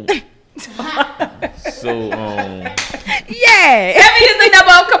 So, Yeah, 7 is the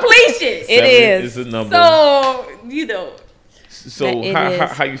number of completions. It is. It's a number. So, you know. So It how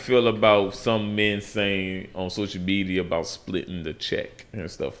is. how you feel about some men saying on social media about splitting the check and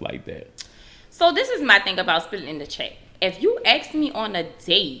stuff like that? So this is my thing about splitting the check. If you ask me on a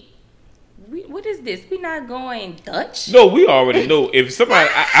date, what is this? We not going Dutch? No, we already know. If somebody,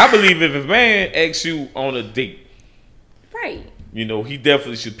 I believe if a man asks you on a date, Right. you know, he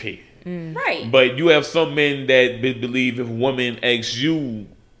definitely should pay. Right. But you have some men that believe if a woman asks you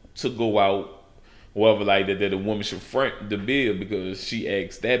to go out, whatever like that, that a woman should front the bill because she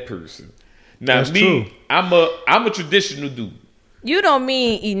asked that person. Now That's me, true. I'm a traditional dude. You don't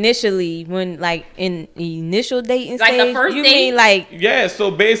mean initially when like in initial dating Like the stage. first you date? mean like Yeah, so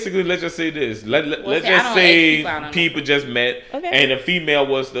basically, let's just say this. Let's see, I just don't ask say people out on people just met, Okay. and the female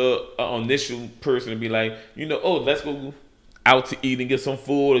was the initial person to be like, you know, oh, let's go out to eat and get some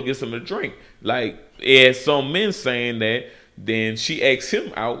food or get some to drink. Like, yeah, some men saying that, then she asks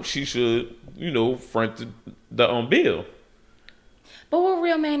him out, she should, you know, front the bill. But what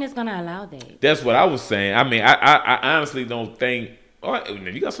real man is gonna allow that? That's what I was saying. I mean, I honestly don't think. Oh,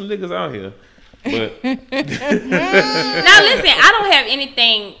 you got some niggas out here, but Now listen, I don't have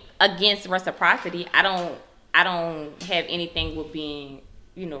anything against reciprocity. I don't have anything with being,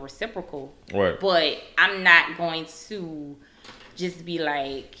 you know, reciprocal. Right. But I'm not going to just be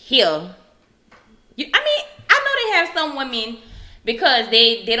like, here, I know they have some women because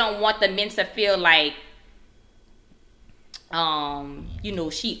they don't want the men to feel like,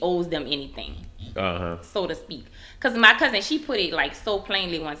 she owes them anything, so to speak. Because my cousin, she put it like so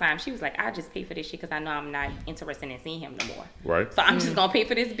plainly one time. She was like, I just pay for this shit because I know I'm not interested in seeing him no more. Right. So I'm just going to pay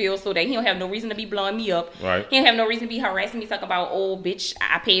for this bill so that he don't have no reason to be blowing me up. Right. He don't have no reason to be harassing me, talking about, oh, bitch,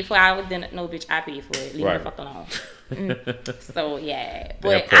 I paid for our dinner. No, bitch, I paid for it. Leave me the fuck alone. So, yeah.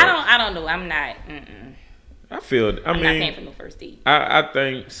 But I don't know. I'm not. I'm not paying for no first date. I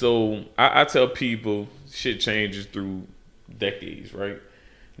think so. I tell people shit changes through decades, right?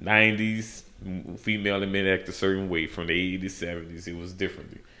 90s, female and men act a certain way. From the 80s, 70s, it was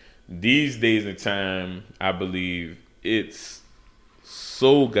differently. These days in time, I believe it's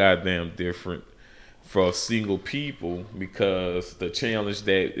so goddamn different for single people because the challenge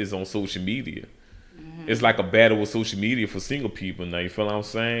that is on social media. It's like a battle with social media for single people now. You feel what I'm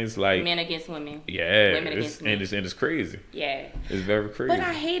saying? It's like men against women. Yeah, women against men. And it's crazy. Yeah, it's very crazy. But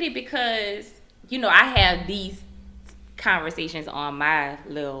I hate it because I have these conversations on my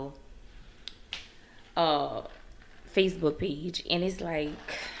little Facebook page, and it's like,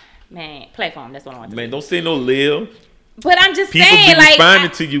 man, platform. That's what I want to Man, don't say no Lil. But I'm just people saying, be like,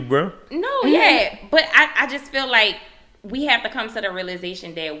 responding to you, bro. No, yeah, but I just feel like we have to come to the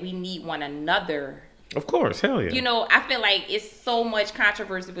realization that we need one another. Of course, hell yeah. I feel like it's so much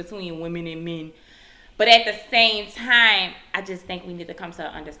controversy between women and men. But at the same time, I just think we need to come to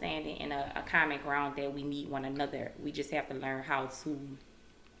an understanding and a common ground that we need one another. We just have to learn how to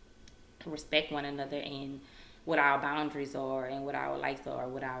respect one another and what our boundaries are and what our likes are,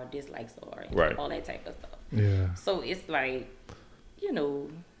 what our dislikes are, and all that type of stuff. Yeah. So it's like,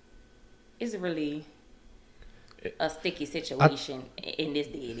 it's really a sticky situation in this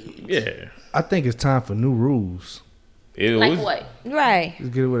day and age. Yeah. I think it's time for new rules. Like what? Right.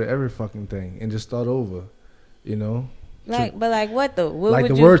 Just get rid of every fucking thing and just start over. But like what though? What like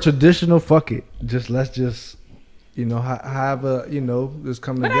would the word traditional, fuck it. Let's just have a, just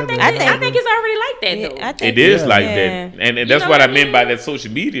come together. But I think it's already like that though. I think it is like that. And that's what I meant by that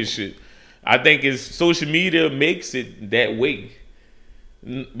social media shit. I think it's social media makes it that way.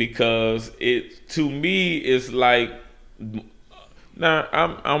 Because it, to me, it's like, now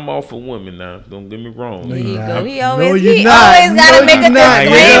I'm all for women now. Don't get me wrong. There you go. He No, always you're gotta not. make a not.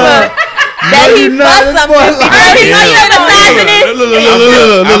 disclaimer that No, he you're not. fucked something.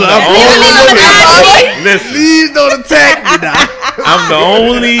 Listen, Please don't attack me now. I'm the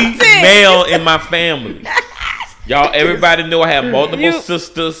only male in my family. Y'all, everybody know I have multiple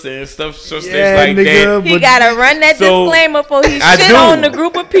sisters and stuff, like that. He gotta run that disclaimer before he shit on the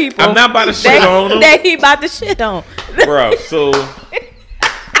group of people. I'm not about to shit on them. That he about to shit on. Bro, so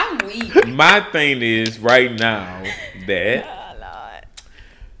I'm weak. My thing is right now that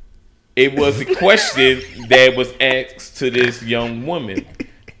it was a question that was asked to this young woman.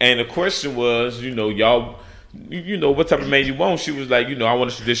 And the question was, y'all, what type of man you want? She was like, I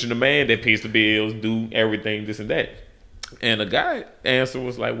want a traditional man that pays the bills, do everything, this and that. And the guy answer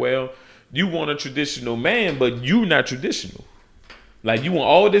was like, well, you want a traditional man, but you not traditional. Like, you want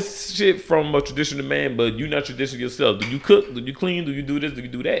all this shit from a traditional man, but you not traditional yourself. Do you cook? Do you clean? Do you do this? Do you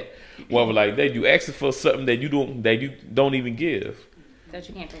do that? Whatever like that. You asking for something that you don't even give. That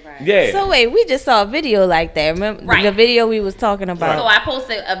you can't provide. Yeah. So wait, we just saw a video like that. Remember the video we was talking about? So I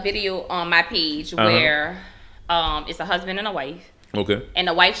posted a video on my page where it's a husband and a wife. Okay. And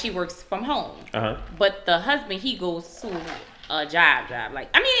the wife, she works from home. But the husband, he goes to a job. Like,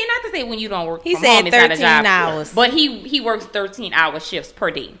 I mean, not to say when you don't work from home, it's not a job. 13 hours. But he works 13-hour shifts per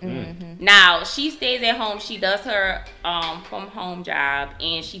day. Mm-hmm. Now, she stays at home. She does her from home job,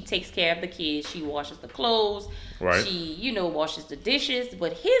 and she takes care of the kids. She washes the clothes. Right. She, washes the dishes.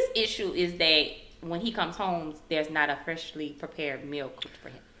 But his issue is that when he comes home, there's not a freshly prepared meal cooked for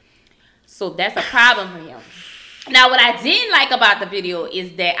him. So that's a problem for him. Now, what I didn't like about the video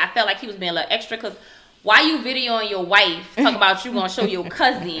is that I felt like he was being a little extra because why you videoing your wife talk about you gonna show your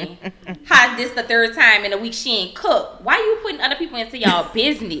cousin how this the third time in a week she ain't cook? Why you putting other people into y'all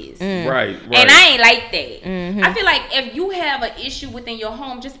business? Right. And I ain't like that. Mm-hmm. I feel like if you have an issue within your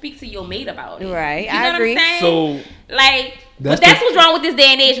home, just speak to your mate about it. Right. You know what I'm saying? So that's what's wrong with this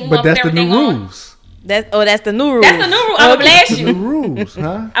day and age. But that's the new rules. That's the new rule. That's the new rule. I'm gonna blast you. The rules,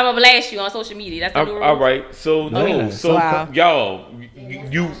 huh? I'm gonna blast you on social media. That's the new rule. All right. So y'all,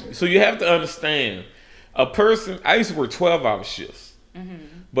 you have to understand. A person, I used to work 12-hour shifts,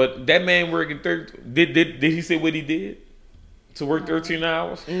 but that man working 30. Did he say what he did to work 13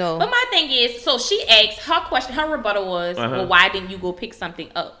 hours? No. But my thing is, so she asked her rebuttal was, well, why didn't you go pick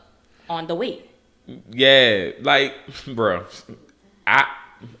something up on the way? Yeah, like, bro,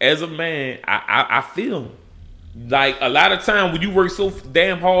 as a man, I feel like a lot of time when you work so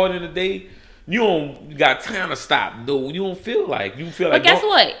damn hard in the day, you don't got time to stop. No, you don't feel like But guess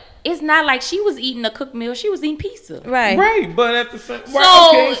what? It's not like she was eating a cooked meal. She was eating pizza. Right. But at the same So,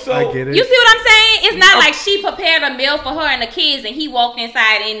 I get it. you see what I'm saying? It's not like she prepared a meal for her and the kids, and he walked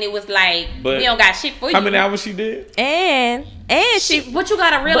inside and it was like, But we don't got shit for you. how many hours she did? And she But you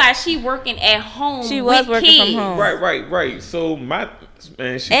gotta realize she working at home. She was with working kids. from home. Right. So my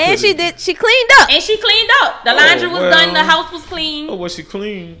man, she cleaned up. And she cleaned up. The laundry was done. The house was clean. Oh, was she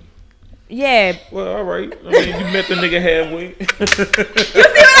clean? Yeah. Well, all right. I mean, you met the nigga halfway. You see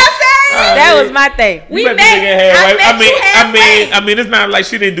what I'm saying? That was my thing. We met the met. nigga halfway. I met you halfway. I mean, it's not like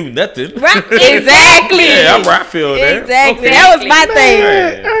she didn't do nothing. Right. Exactly. Yeah, all right, I feel that. Exactly. Okay. That was my thing.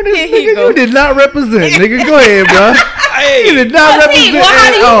 Man. Ernest, Here he nigga, go. you did not represent, nigga. Go ahead, bro. Hey. You did not T, represent well, how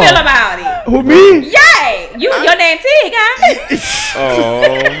do at you all. feel about it? Who, me? Yeah, your name Tig, huh?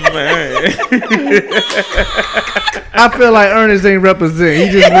 Oh man. I feel like Ernest ain't represent.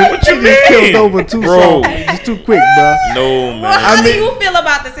 He just killed over too Bro. soft. Just too quick, bro. No man. Well, how I do mean- you feel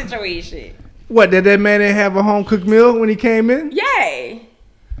about the situation? What, did that man didn't have a home cooked meal when he came in? Yeah.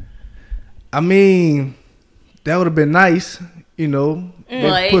 I mean, that would have been nice, you know.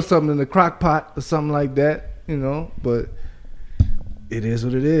 But- Put something in the crock pot or something like that, you know. But it is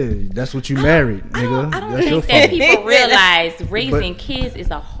what it is. That's what you married, nigga. I don't That's your think that fault. people realize raising kids is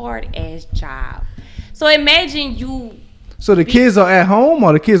a hard ass job. So imagine you. So the kids are at home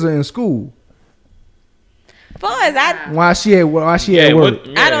or the kids are in school? Far as I Why she at work?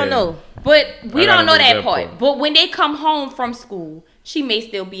 I don't know. But we I don't gotta know know that that part. part. But when they come home from school, she may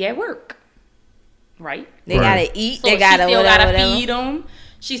still be at work, right? They Right. gotta eat. So They gotta she still whatever, gotta whatever. feed them.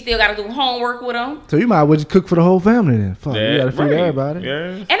 She still gotta do homework with them. So you might as well just cook for the whole family then. Fuck, you gotta feed right. everybody. Yeah.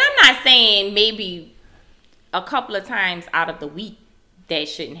 And I'm not saying maybe a couple of times out of the week that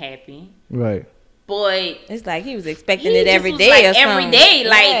shouldn't happen, Right. but It's like he was expecting he it just every was day like or something. every day,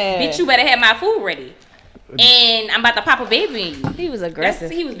 like Yeah. bitch, you better have my food ready, and I'm about to pop a baby in you. He was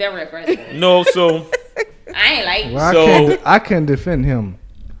aggressive. He was very aggressive. No, so I ain't like. Well, So- I can't defend him.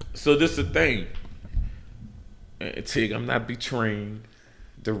 this is the thing. Tig, I'm not betraying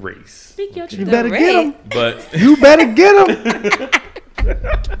the race. Speak your You truth. better get him. But You better get him.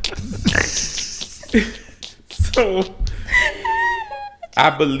 so I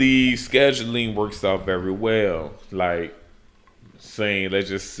believe scheduling works out very well. Like saying, let's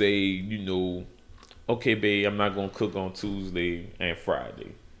just say, you know, okay, babe, I'm not gonna cook on Tuesday and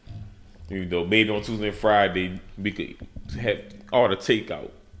Friday. You know, maybe on Tuesday and Friday we could have order takeout.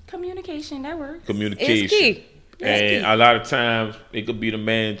 Communication, that works. Communication. It's key. And a lot of times it could be the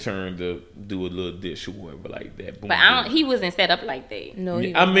man turn to do a little dish or whatever like that. Boom, But I boom. don't. He wasn't set up like that. No,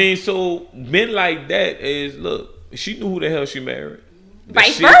 he I mean, so men like that is look. She knew who the hell she married.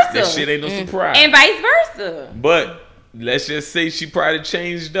 Vice shit, versa. That shit ain't no surprise. And vice versa. But let's just say she probably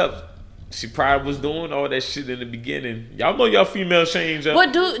changed up. She probably was doing all that shit in the beginning. Y'all know y'all females change up.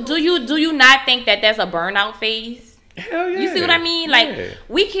 But do you not think that that's a burnout phase? Hell yeah. You see what I mean? Like Yeah.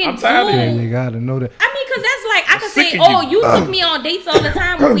 we can I'm tired of Yeah, do. you gotta know that. I mean, cause that's like I could sick say, of oh, you. you took me on dates all the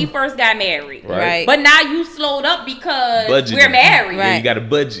time when we first got married, Right. But now you slowed up because Budgeting. we're married, Yeah, you Right. got a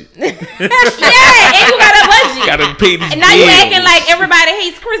budget. Yeah, and you got a budget. Gotta pay these And now you bills. acting like everybody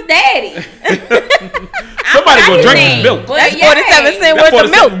hates Chris Daddy. Somebody gonna drink name, this milk. but That's yeah. 47 cents That's worth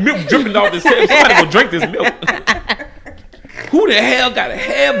of milk. milk dripping off this head. Somebody gonna drink this milk. Who the hell got a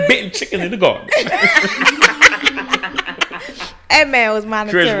half-bitten chicken in the garden? That man was Chris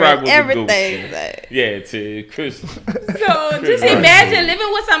monitoring Rock was everything. a goat. Yeah, to Chris. So just imagine living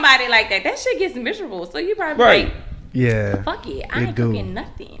with somebody like that. That shit gets miserable. So you probably Right. like, Yeah, fuck it, I It ain't do. cooking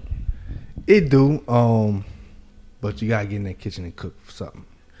nothing. it do. But you gotta get in that kitchen and cook something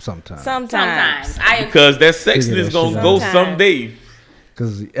sometimes. Sometimes I. Because that Figure sexiness that gonna shit go out. someday.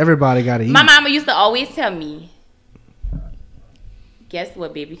 Cause everybody gotta eat. My mama used to always tell me, guess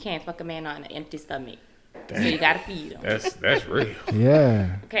what, baby? You can't fuck a man on an empty stomach. So you gotta feed him. That's real.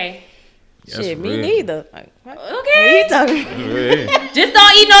 Yeah. Okay. That's Shit, me real. neither. Like, what? Okay. He talking. Yeah. Just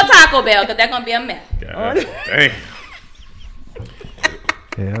don't eat no Taco Bell because that's gonna be a mess. God damn.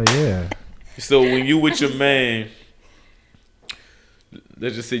 Hell yeah. So when you with your man,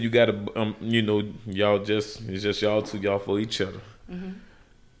 let's just say you got a, you know, it's just y'all two, y'all for each other. Mm-hmm.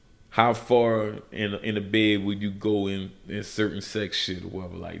 How far in the bed would you go in certain sex shit or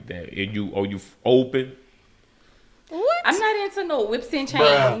whatever like that? And are you open? What? I'm not into no whips and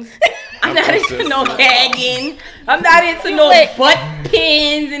chains. I'm not into no gagging. I'm not into no butt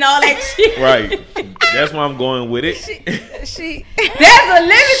pins and all that shit. Right. That's why I'm going with it. She. There's a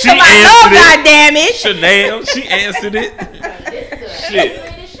limit She to my love, answered it. goddammit. Chanel, she answered it.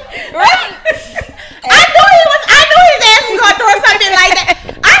 Shit. Right? I knew his ass was gonna throw something like that.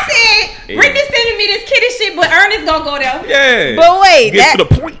 I said, Brittany sending me this kitty shit, but Ernest gonna go there. Yeah. But wait, Get to the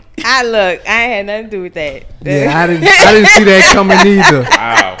point. I ain't had nothing to do with that. Yeah, I didn't see that coming either.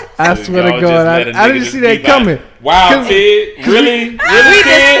 Wow. I So swear to y'all God, just let a I nigga didn't just see that be coming. Wow, Ted. Really? Really,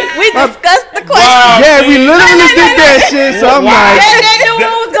 Ted? We discussed the question. Wow, Yeah, we Ted. literally did that shit. So I'm Wow. like, They knew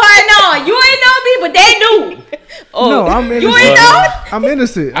what was going on. You ain't know me, but they knew. no, I'm innocent. You ain't know? I'm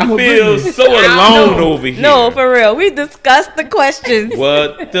innocent. I I'm a feel Britney. so alone over here. No, for real. We discussed the questions.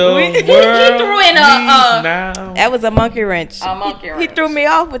 What the He world threw in a, needs now? That was a monkey wrench. A monkey He wrench. threw me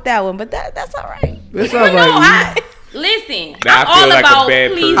off with that one, but that's all right. It's But all no, right. listen. Nah, I I'm feel all like a about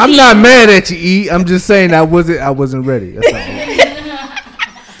bad pleasing. person. I'm not mad at you, E. I'm just saying I wasn't ready. That's all.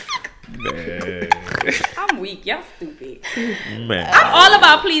 Man. I'm weak. Y'all stupid. Man. I'm all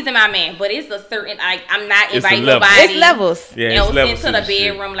about pleasing my man, but it's a certain. I'm not It's a inviting level. nobody. It's levels. Yeah, it's else levels into to the this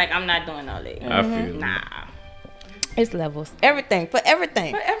shit. bedroom. Like I'm not doing all that. I feel. Nah, It's levels. Everything. For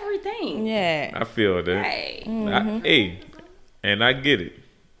everything. for everything. Yeah. I feel that. Hey. Hey, and I get it.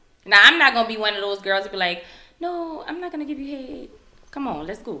 Now I'm not gonna be one of those girls to be like, no, I'm not gonna give you head. Come on,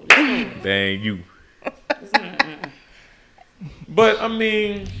 let's go. Let's go. Dang you. But I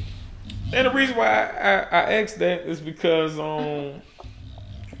mean, and the reason why I asked that is because on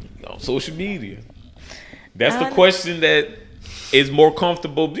social media, that's the question that is more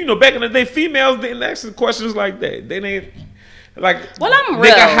comfortable. You know, back in the day, females didn't ask the questions like that. They didn't. Like, Well, I'm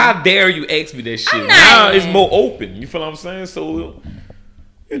real. nigga, how dare you ask me that shit? I'm not- Now it's more open. You feel what I'm saying? So,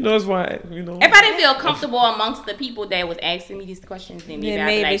 you know, that's why, you know. If I didn't feel comfortable amongst the people that was asking me these questions, then maybe Yeah, I'd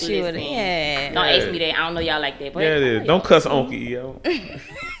be maybe like, she would. listen, Yeah. don't ask me that. I don't know y'all like that. But Yeah, it I know is. y'all Don't cuss like Uncle E out.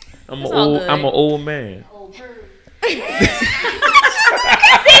 I'm It's all an good. old man. Since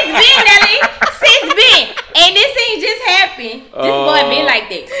been, Nelly. Since been. And this ain't just happened. This boy been like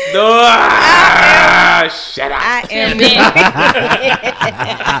that. No, shut up. I am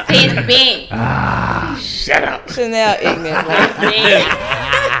Since been. Shut up. Chanel ignorant. Like,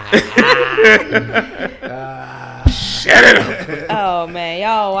 Shut it up. oh man,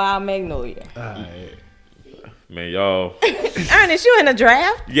 y'all wild Magnolia. Man, y'all. Ernest, you in the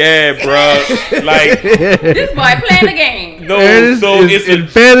draft? Yeah, bro. Like, This boy playing the game. no, Ernest so is it's in a.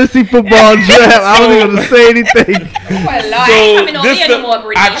 fantasy football draft. I don't even want to say anything. Oh, Lord, I ain't coming over here no more,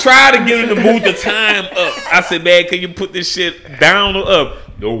 Brittany. I tried to get him to move the time up. I said, man, can you put this shit down or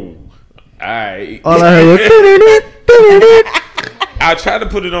up? No. Alright. All I heard was. I tried to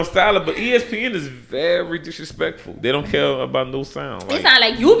put it on silent, but ESPN is very disrespectful. They don't care about no sound. It Like, sound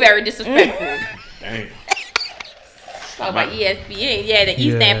like you very disrespectful. dang. Talk about ESPN. Yeah, the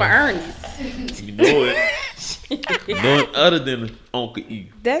E stand for Ernest. You know it. None other than Uncle E.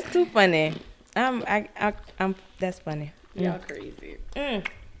 That's too funny. I'm. That's funny. Y'all crazy.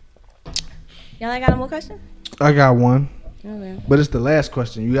 Y'all ain't got no more questions? I got one, Okay. but it's the last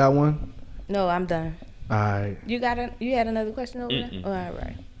question. You got one? No, I'm done. All right. You had another question over there? Oh, all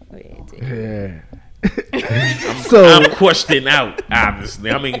right. Oh, yeah, it did. Yeah. So I'm questioning out,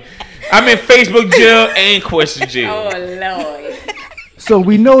 obviously. I'm in Facebook jail and question jail. Oh, Lord. So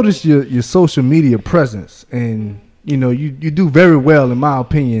we noticed your social media presence, and you know you do very well, in my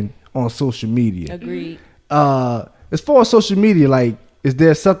opinion, on social media. Agreed. As far as social media, like, is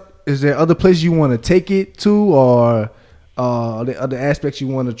there other places you want to take it to, or are there other aspects you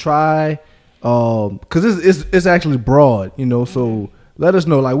want to try? Because it's actually broad, you know. So let us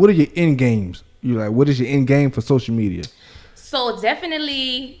know, like, what are your end games? What is your end game for social media? So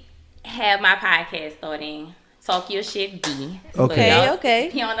definitely have my podcast starting. Talk Your Shit B. So Okay. y'all Okay.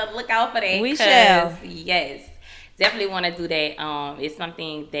 Be on the lookout for that. We 'cause, shall. Yes. Definitely want to do that. It's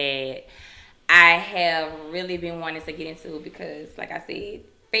something that I have really been wanting to get into because, like I said,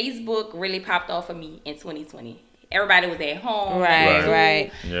 Facebook really popped off for me in 2020. Everybody was at home. Right, Right.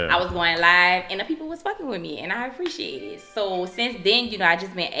 right. Yeah. I was going live, and the people was fucking with me, and I appreciate it. So since then, you know, I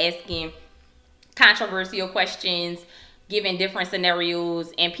just been asking controversial questions, giving different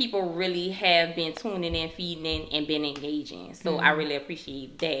scenarios, and people really have been tuning in, feeding in, and been engaging. So I really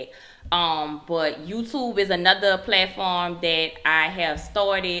appreciate that. But YouTube is another platform that I have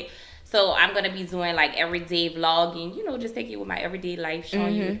started. So I'm gonna be doing like everyday vlogging, you know, just take it with my everyday life,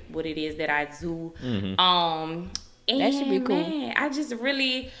 showing you what it is that I do. And That should be cool. Man, I just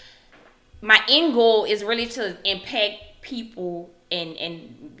really, my end goal is really to impact people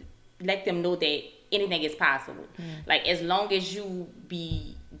and let them know that anything is possible. Like, as long as you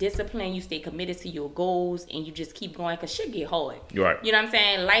be disciplined, you stay committed to your goals, and you just keep going, because shit get hard. Right. You know what I'm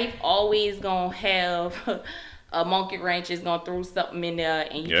saying? Life always gonna have a monkey wrench is gonna throw something in there,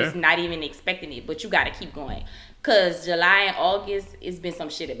 and you just not even expecting it, but you gotta keep going. Cause July and August, it's been some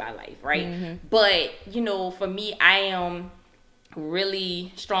shit in my life, right? Mm-hmm. But for me, I am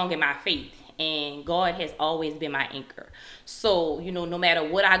really strong in my faith, and God has always been my anchor. So no matter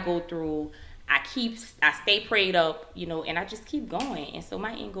what I go through, I stay prayed up, and I just keep going. And so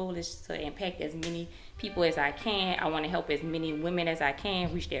my end goal is to impact as many people as I can. I want to help as many women as I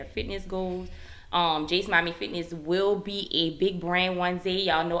can reach their fitness goals. Jace Mommy Fitness will be a big brand one day.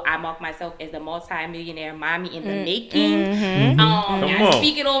 Y'all know I mark myself as a multi-millionaire mommy in the making. I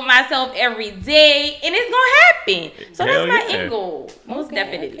speak it over myself every day, and it's gonna happen. So that's my end goal, most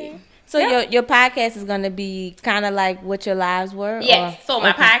definitely. Okay. So your podcast is gonna be kind of like what your lives were. Yes. So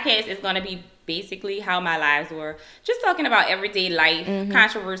my podcast is gonna be basically how my lives were, just talking about everyday life,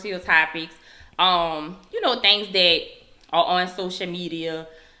 controversial topics, things that are on social media.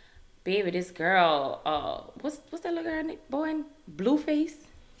 Baby, this girl, what's that little girl boy in Blueface?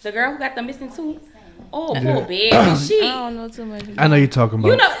 The girl who got the missing tooth? Oh, poor baby. I don't know too much. I know you're talking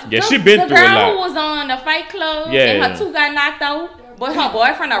about. She been through a lot. The girl who was on the Fight Club and her tooth got knocked out, but her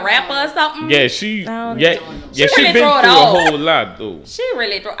boyfriend a rapper or something. Yeah, she been through a whole lot though. She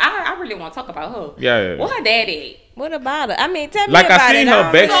really threw. I really want to talk about her. Yeah. What her daddy? What about her? I mean, tell me about it. I seen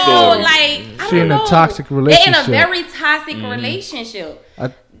her backstory. So, she in a toxic relationship. They're in a very toxic relationship.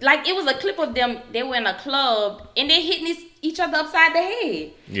 Like, it was a clip of them. They were in a club and they hitting each other upside the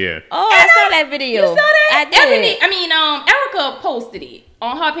head. Yeah. Oh, I saw that video. You saw that? I did. Erica posted it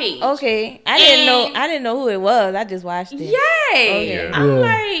on her page. Okay. I didn't know who it was. I just watched it. Yeah. Okay. I'm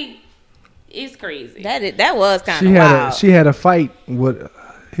like, it's crazy. That was kind of wild. She had a fight with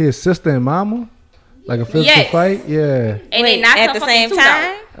his sister and mama. Like a physical fight, yeah. And they knocked at the same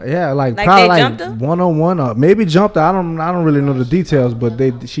time. Yeah, like probably like jumped her? 1-on-1 or maybe jumped her. I don't really know the details,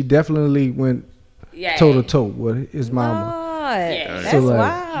 but she definitely went toe to toe with his mama. That's So,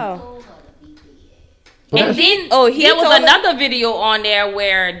 wow. And then there was another video on there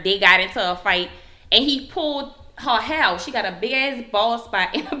where they got into a fight, and he pulled her hair. She got a big ass bald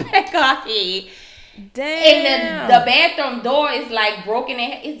spot in the back of her head. Damn. And the bathroom door is like broken.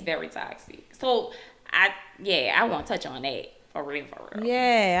 It's very toxic. So I want to touch on that. For real.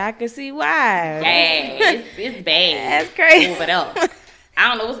 Yeah, I can see why. Yeah, it's bad. That's crazy. Move it up. I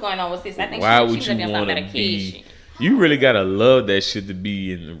don't know what's going on with this. I think why she would was you on want to medication. be? You really gotta love that shit to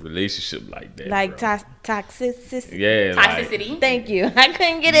be in a relationship like that. Like toxicity. Yeah. Toxicity. Thank you. I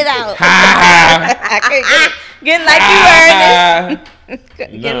couldn't get it out. I couldn't get like you earned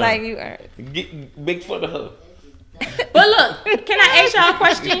it. Get like you earned it. Get big for the hug. But look, can I ask y'all a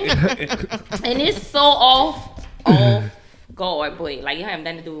question? And it's so off guard, but like you have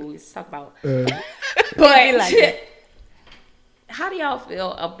nothing to do with what we talk about. But how do y'all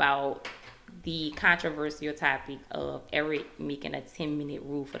feel about the controversial topic of Eric making a 10-minute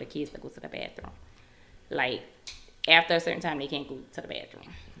rule for the kids to go to the bathroom? Like, after a certain time, they can't go to the bathroom.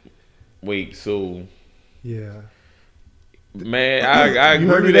 Wait, so... Yeah. Man, I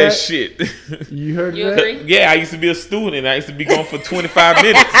agree with that shit. You heard you that? Agree? Yeah, I used to be a student. I used to be gone for 25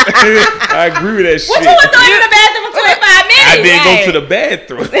 minutes. I agree with that shit. What you was doing in the bathroom for 25 minutes? I didn't go to the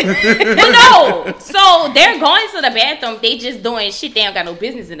bathroom. Well, no. So they're going to the bathroom. They just doing shit. They don't got no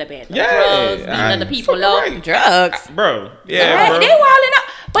business in the bathroom. Yeah, drugs, beating other people up. Right. Drugs, bro. Yeah, bro. They wilding up.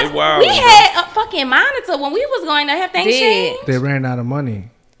 But wilding, we had a fucking monitor when we was going to have things changed. They ran out of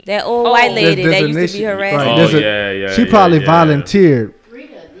money. that old white lady that used to be harassing. Right. She probably volunteered.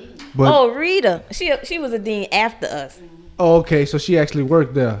 But, Rita. She was a dean after us. Oh, okay. So she actually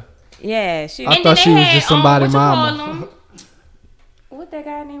worked there. Yeah, I thought she was just somebody's mama. What that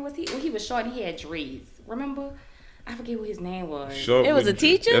guy name was? He was short and he had dreads. Remember? I forget what his name was. Short it was a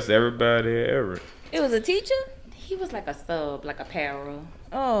teacher? That's everybody ever. It was a teacher? He was like a sub, like a para.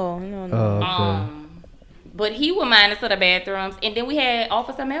 Oh, no. Okay. But he would mind us to the bathrooms. And then we had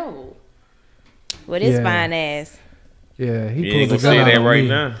Officer Melville. With his fine ass. Yeah, he You ain't pulled the gonna gun say out that on right me.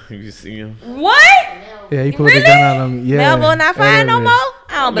 now. You see him. What? Yeah, he pulled the gun out on me. Yeah. Melville not fine no more?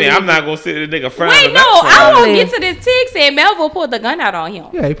 I don't believe I'm not gonna say the nigga fine. Wait, no. I won't get to this. Tig said Melville pulled the gun out on him.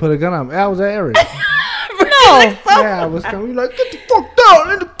 Yeah, he put a gun on me. I was at Eric. No. Yeah, I was coming. He like, get the fuck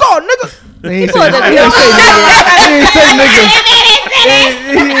down in the car, nigga. And he pulled the gun. He didn't say nigga.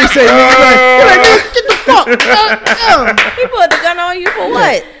 He didn't say nigga. He like, nigga, get the fuck down. He pulled the gun on you for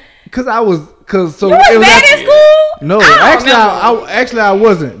what? Cause I was, so You was it was bad in school? No, actually I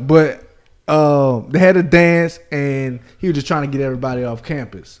wasn't. But they had a dance, and he was just trying to get everybody off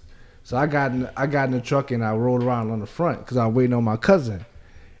campus. So I got in the truck and I rolled around on the front because I was waiting on my cousin.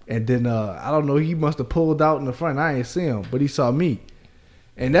 And then I don't know, he must have pulled out in the front. I ain't see him, but he saw me.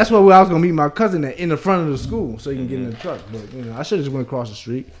 And that's where I was gonna meet my cousin at in the front of the school, so he can get in the truck. But I should have just went across the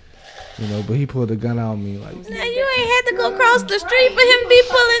street. But he pulled a gun out on me like. Now you ain't had to go across the street for him be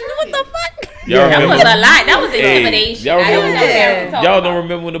pulling. What the fuck? That was a lot. That was intimidation. Y'all don't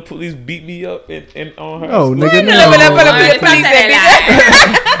remember when the police beat me up and on her? Oh, nigga, no.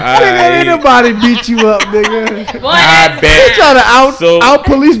 Ain't nobody beat you up, nigga. I bet. You trying to out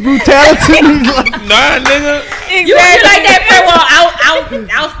police brutality? Nah, nigga. Exactly. You like that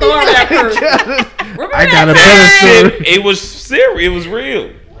out storm that person. I got a better story. It was serious. It was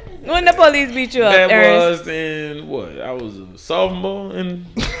real. When the police beat you up, that Ernest? was in what? I was a sophomore and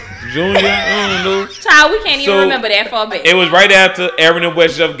junior. I don't know. Child, we can't even remember that far back. It was right after Aaron and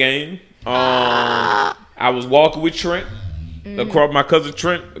West Jeff game. I was walking with Trent across my cousin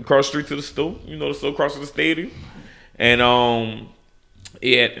Trent across the street to the store. The store across from the stadium, and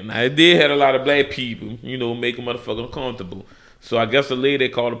and I did had a lot of black people. Make a motherfucker uncomfortable. So I guess the lady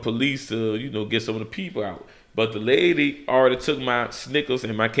called the police to get some of the people out. But the lady already took my Snickers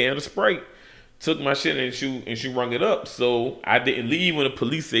and my can of Sprite, took my shit and she rung it up. So I didn't leave when the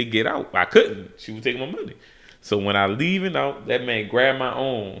police said get out. I couldn't. She was taking my money. So when I leaving out, that man grabbed my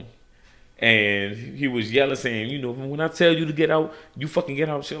arm and he was yelling saying, when I tell you to get out, you fucking get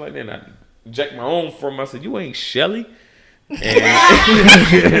out, shit like that. And I jacked my arm from him. I said, you ain't Shelly. And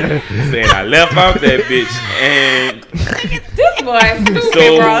saying I left out that bitch and this boy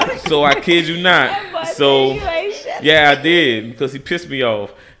stupid, bro. So I kid you not. So yeah, I did because he pissed me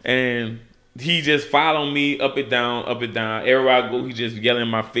off and he just followed me up and down. Everywhere I go, he just yelling in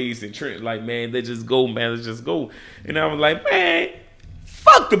my face and Trent like, man, let's just go, man, let's just go. And I was like, man,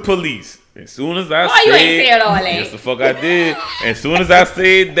 fuck the police. As soon as I said, you ain't said all that? Yes, the fuck I did. As soon as I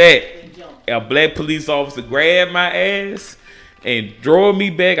said that, a black police officer grabbed my ass and drove me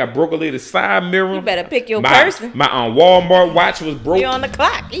back. I broke a little side mirror. You better pick your person. My Walmart watch was broken. You on the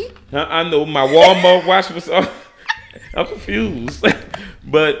clock, I know my Walmart watch was. I'm confused,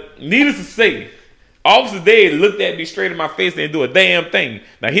 but needless to say, Officer Dave looked at me straight in my face and didn't do a damn thing.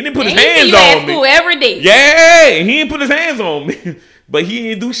 Now he didn't put his hands on me. Every day. Yeah, he didn't put his hands on me. But he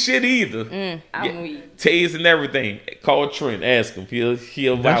didn't do shit either. I'm weak. Tased and everything. Call Trent. Ask him. He'll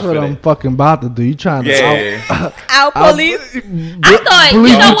That's what I'm fucking about to do. You trying to out police? I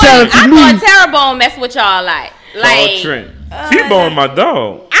thought Terrebonne messed with y'all like Call Trent. T-Bone my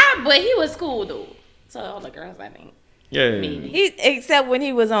dog. But he was cool though. So all the girls, I think. Yeah. Except when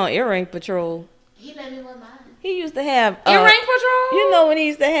he was on Earring Patrol. He let me wear mine. He used to have Earring Patrol. When he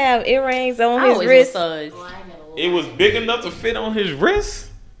used to have earrings on his wrist. It was big enough to fit on his wrist.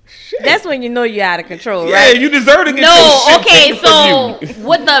 Shit. That's when you know you're out of control, yeah, right? Yeah, you deserve to get your shit taken so from you.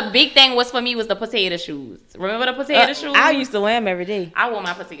 What the big thing was for me was the potato shoes. Remember the potato shoes? I used to wear them every day. I wore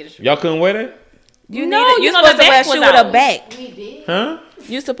my potato shoes. Y'all couldn't wear that? You're supposed to wear a shoe with a back. Huh?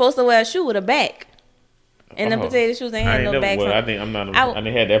 You're supposed to wear a shoe with a back. And the potato shoes ain't had no backs. I didn't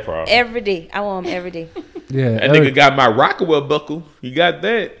have that problem. Every day. I wore them every day. Yeah. That nigga got my Rockaway buckle. He got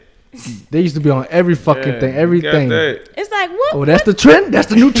that. They used to be on every fucking thing, everything. It's like what? Oh, that's the trend. That's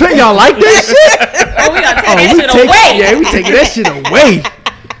the new trend. Y'all like that shit? We gonna take that shit away. Yeah, we taking that shit away.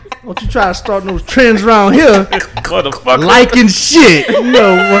 Don't you try to start those trends around here? Motherfucker. Liking shit.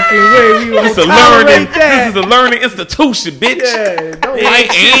 No fucking way. We This is a learning institution, bitch. Yeah, don't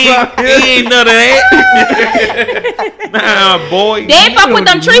like shit ain't none of that. Nah, boy. They ain't fuck with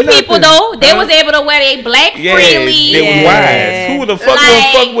them tree people though. They was able to wear their black freely. They was wise. Who the fuck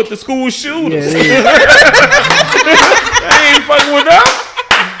gonna fuck with the school shooters? Yeah, I ain't fucking with them.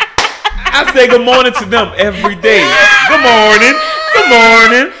 I say good morning to them every day. Good morning. Good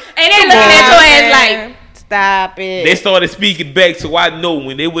morning. And they looking at your ass like, stop it. They started speaking back, so I know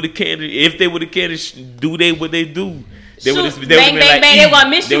when they would have if they would have do what they do, they would have been like, they gonna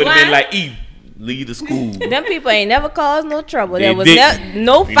miss you. They would have been like, leave the school. Them people ain't never caused no trouble. They There was didn't.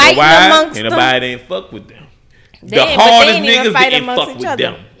 no fighting amongst them. Nobody ain't fuck with them. They The ain't- but hardest they ain't even niggas fight didn't amongst fuck each with other.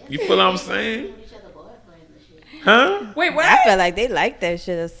 them. You feel what I'm saying? Huh? wait, what? I feel like they like that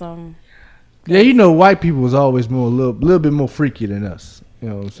shit or something. Yeah, white people was always more a little bit more freaky than us. You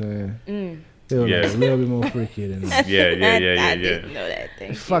know what I'm saying? They were Yeah. a little bit more freaky than us. I Yeah. didn't know that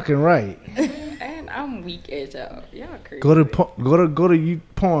thing. Fucking right. And I'm weak as y'all. Y'all crazy. Go to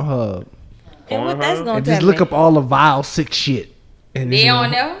Pornhub. And what that's gonna And tell just look me? up all the vile, sick shit. And They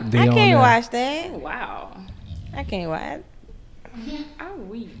on there? I can't watch that. Wow. I can't watch. I'm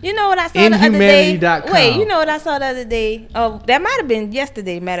weak. You know what I saw the other day? Inhumanity.com. Wait, you know what I saw the other day? Oh, that might have been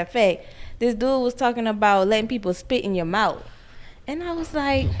yesterday. Matter of fact, this dude was talking about letting people spit in your mouth, and I was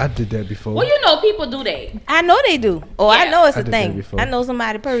like, I did that before. Well, people do that. I know they do. Oh, I Yeah. know it's I a did that thing. before. I know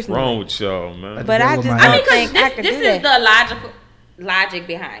somebody personally. Wrong with y'all, man. But I just I don't Because think I could this do is that. the logic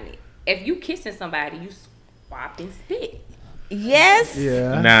behind it. If you kissing somebody, you swap and spit. Yes.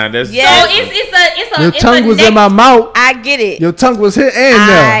 Yeah. Nah, that's So it's a Your tongue was in my mouth. I get it. Your tongue was here and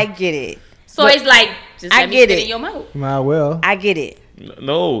I there. get it. So it's like just I let me get spit it. in your mouth. Might well. I get it.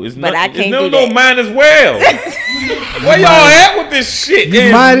 No, it's But not. I It's can't no, do that. mine as well. Where y'all at with this shit? You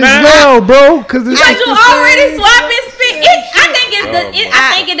It's might as not- well, bro. Cause it's Because you already same. swap and spit.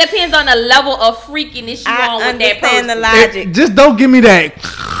 I think it depends on the level of freakiness you I on with that understand person. the logic. Just don't give me that.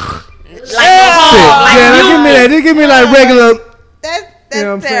 Like, Yeah, you- give me that. Just give me like regular. That's You know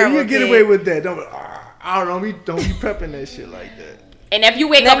what I'm saying? terrible. You get kid. away with that. Don't. I don't know. Don't be prepping that shit like that. And if you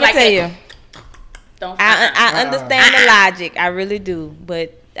wake Let up me like tell that, you, don't. I understand the logic. I really do,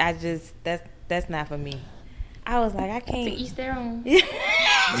 but I just that's not for me. I was like, I To can't. each their own.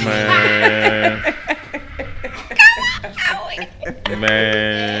 Man.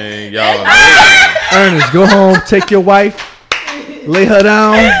 Man, y'all. Ernest, go home. Take your wife. Lay her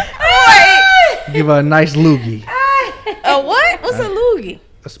down. Give her a nice loogie. A what? What's a loogie?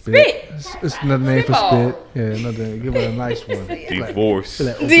 A spit. Spit. It's another name for Spitball. spit. Yeah, another. Give her a nice one. Divorce.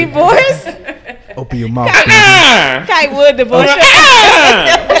 Divorce? Open your mouth. Kite would divorce.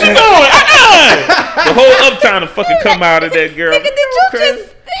 What you doing? The whole uptown to fucking come out of that girl. Nigga, did you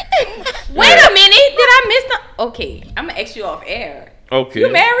just? Wait a minute. Did I miss the? Okay, I'm gonna ask you off air. Okay.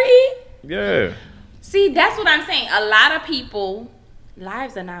 You married? Yeah. See, that's what I'm saying. A lot of people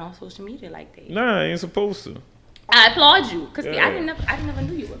lives are not on social media like that. Nah, I ain't supposed to. I applaud you because Yeah. I never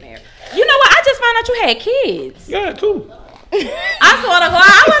knew you were married. You know what? I just found out you had kids. Yeah, too. I swear to God,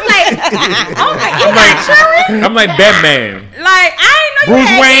 I was like, oh my, you got children? I'm like Batman. Like I didn't know you Bruce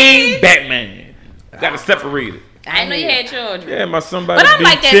had Wayne, kids. Batman. Gotta separate it. I didn't know you had children. Yeah, my son by But the I'm big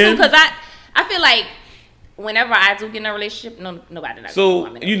like that chin. too because I feel like whenever I do get in a relationship, nobody knows. So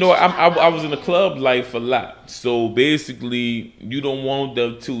I'm in a you know, relationship. I was in the club life a lot. So basically, you don't want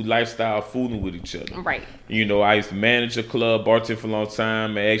the two lifestyle fooling with each other. Right. You know, I used to manage a club, bartend for a long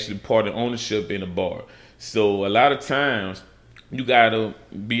time, and actually part of ownership in a bar. So a lot of times, you gotta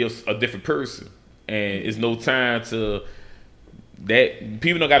be a different person, and it's no time to that.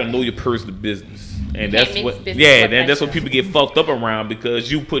 People don't gotta know your personal business, and that's mix what. business Yeah, with then that's what pleasure. people get fucked up around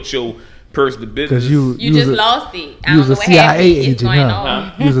because you put your personal business. Because you You just lost it. I You was don't a know what CIA happened. It's agent, going huh?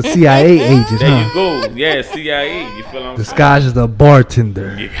 on. You was a CIA agent, There you huh? go. Yeah, CIA. You feel what I'm saying? Disguised as a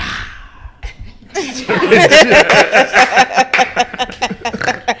bartender.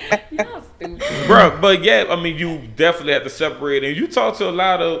 Y'all stupid. Bro, but yeah, I mean, you definitely have to separate. And you talk to a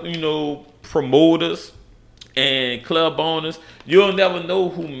lot of, promoters and club owners, you'll never know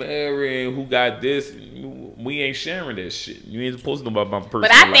who married and who got this. We ain't sharing that shit. You ain't supposed to know about my personal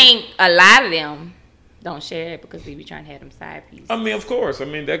But I life. think a lot of them don't share it because they be trying to have them side pieces. I mean, of course. I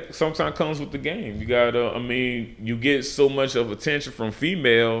mean, that sometimes comes with the game. You gotta, you get so much of attention from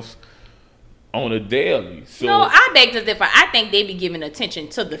females on a daily. So No, I beg to differ. I think they be giving attention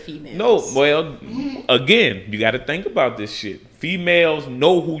to the females. No, well, again, you got to think about this shit. Females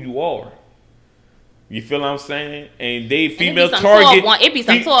know who you are. You feel what I'm saying? And they And females it be some target. It be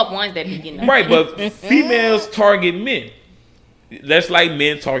some top ones that be getting Right, but females target men. That's like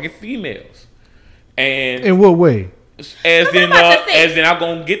men target females. And In what way? as I'm in, about to say. as in, I'm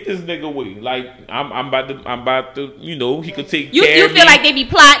gonna get this nigga away. Like I'm about to, he could take You care of feel me. like they be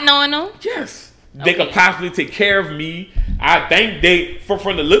plotting on them? Yes. They Okay. could possibly take care of me. I think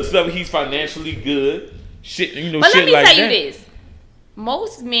from the looks of it, he's financially good. Shit, But shit let me like tell that. you this: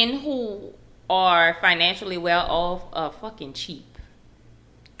 most men who are financially well off are fucking cheap.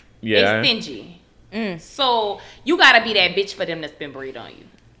 Yeah. They stingy. So you gotta be that bitch for them to spend bread on you.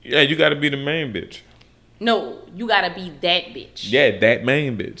 Yeah, you gotta be the main bitch. No, you gotta be that bitch. Yeah, that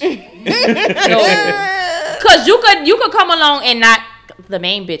main bitch. No, cause you could come along and knock the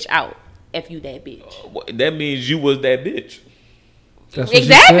main bitch out if you that bitch. That means you was that bitch. That's what you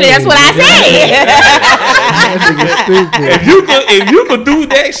Exactly, said. that's what I said. That nigga stupid. If you could do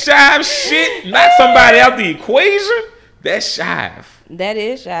that shive shit, knock somebody out the equation, that's shive. That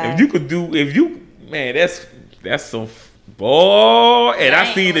is shy. If you could do, man, that's some boy, and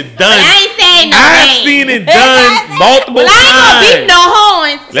I seen it But done. I ain't saying no I've name. seen it done multiple Well, I ain't gonna beat times. no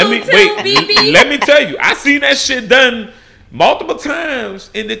horns. Let me BB. let me tell you, I seen that shit done multiple times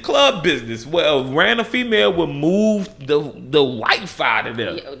in the club business where a random female would move the wife out of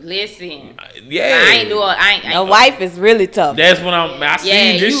there. Yo, listen, Yeah, I ain't do it. I ain't. A wife is really tough. That's when I seen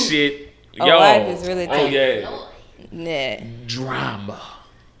Yeah, this you- shit. A Yo, wife is really oh tough. yeah, Yeah. drama.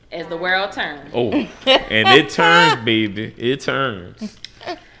 As the world turns. Oh, and it turns, baby. It turns.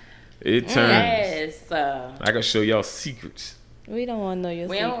 It turns. Yes. I can show y'all secrets. We don't want to know your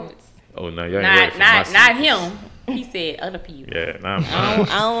We don't- secrets. Oh no, y'all ain't ready for my Not secrets. him. He said other people. Yeah, nah. I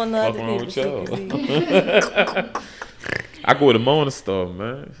don't want no Fuck other wrong with people's y'all? secrets. I go to Morning Star,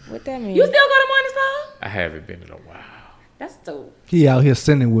 man. What that mean? You still go to Morning Star? I haven't been in a while. That's dope. He out here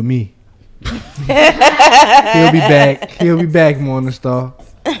sinning with me. He'll be back. He'll be back, Morning Star.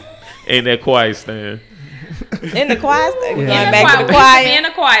 Ain't that quiet, Stan? In the choir? Yeah. Going In the back to the choir. We used to be choir. in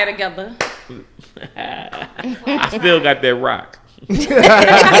the choir together. I still got that rock.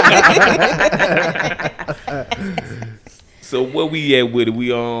 So where we at with it?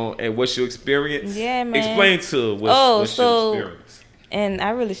 We on, and what's your experience? Yeah, man. Explain to us what's so- your experience. And I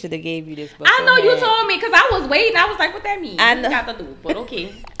really should have gave you this. I know you beforehand. told me because I was waiting. I was like, what that mean? I What know. you got to do? But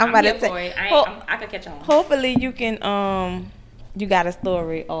okay. I'm about to here say- for it. I can catch on. Hopefully you can you got a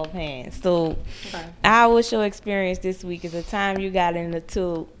story offhand. So Okay. how was your experience this week? Is the time you got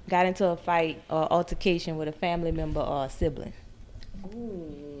into a fight or altercation with a family member or a sibling?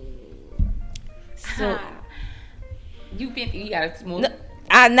 So You got a smooth. no,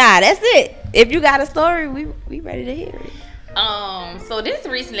 nah, that's it. If you got a story, we ready to hear it. So this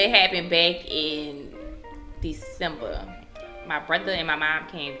recently happened back in December. My brother and my mom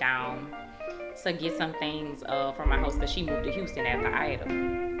came down to get some things from my house because she moved to Houston after Ida.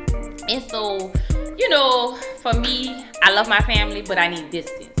 And so, for me, I love my family, but I need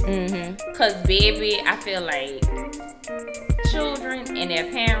distance. Mm-hmm. Cause baby, I feel like children and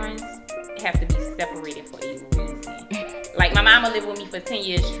their parents have to be separated for a reason. Like my mama lived with me for 10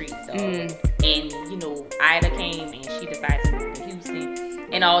 years straight, so and Ida came and she decided to move to Houston.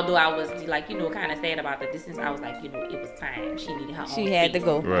 And although I was like, kind of sad about the distance, I was like, it was time. She needed her own She had to space.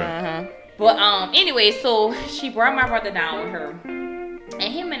 go. Right. Uh-huh. But anyway, so she brought my brother down with her,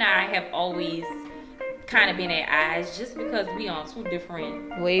 and him and I have always kind of been at odds just because we on two different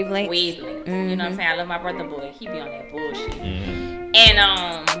Wavelengths. wavelengths. You know what I'm saying? I love my brother, but he be on that bullshit. Mm-hmm. And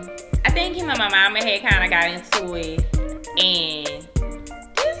I think him and my mama had kind of got into it, and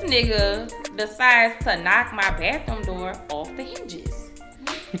this nigga decides to knock my bathroom door off the hinges.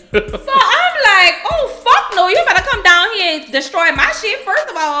 So I'm like, oh fuck no, you better come down here and destroy my shit first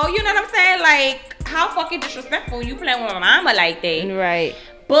of all. You know what I'm saying? Like, how fucking disrespectful you playing with my mama like that? Right.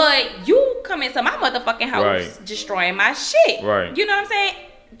 But you come into my motherfucking house Right. destroying my shit. Right. You know what I'm saying?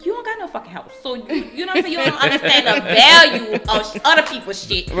 You don't got no fucking house. So you know what I'm saying? You don't understand the value of other people's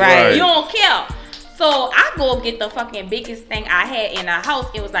shit. Right. You don't care. So I go get the fucking biggest thing I had in the house.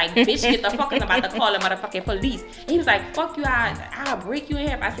 It was like, bitch, get the fuck, I'm about to call the motherfucking police. And he was like, fuck you, I'll break you in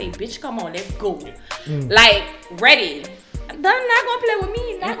half. I say, bitch, come on, let's go. Like, ready. They're not gonna play with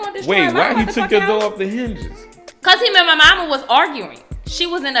me. Not gonna destroy Wait, my why he took motherfucking your house. door off the hinges? Cause him and my mama was arguing. She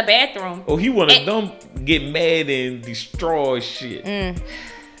was in the bathroom. Oh, he wanted And- them get mad and destroy shit.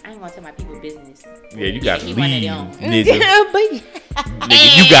 I ain't gonna tell my people business. Yeah, you got to He one of leave, them. nigga. But Nigga,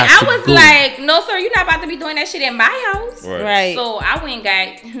 And you got I to was go. like, no, sir, you're not about to be doing that shit in my house. Right. right. So I went and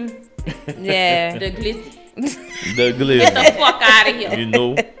got Yeah. the glizzy. The Get glizzy. the fuck out of here. You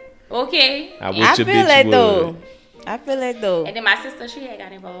know, Okay. I wish I a feel bitch that would. though. I feel that though. And then my sister, she had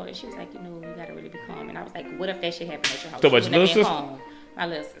got involved, and she was like, you gotta really be calm. And I was like, what if that shit happened at your house? So much You wouldn't have little been sister? home. My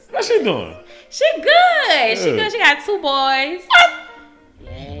little sister. What she doing? She good. She Good. good. She got 2 boys.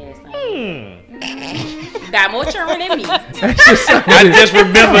 Yes. Got more children than me. I just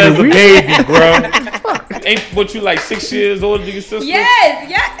remember as a baby, bro. Ain't what you like 6 years older than your sister? Yes.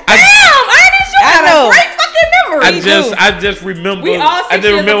 Yeah. Damn, I- Ernest, you I got know. a great fucking memory. I just remember. We all 6 I just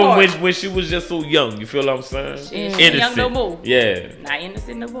years remember apart. when she was just so young. You feel what I'm saying? She ain't young no more. Yeah. Not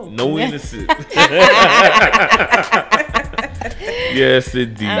innocent no more. No innocent. Yes,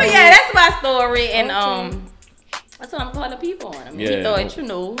 indeed. But yeah, that's my story, and that's what I'm calling people on. I mean, he Yeah. thought,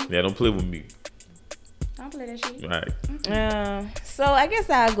 Yeah, don't play with me. don't play that shit. All right. So I guess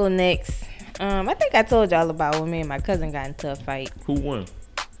I'll go next. I think I told y'all about when me and my cousin got into a fight. Who won?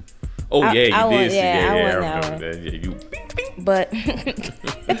 Oh I- yeah, you I won, did. yeah, I I won that remember that. Yeah, you. But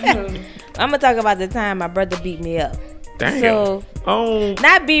I'm gonna talk about the time my brother beat me up. Damn. So Oh.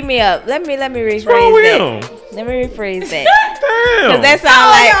 not beat me up. Let me rephrase wrong with that. him? Let me rephrase that. Damn. Cause that sound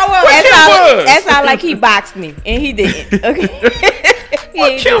like was? that sound like he boxed me and he didn't. Okay. He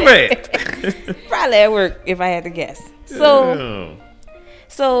ain't Kill do that. me. Probably at work if I had to guess. So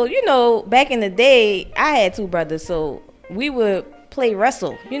back in the day, I had 2 brothers, so we would play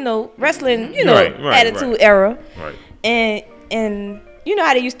wrestle. Wrestling. Right, Attitude right. era. Right. And you know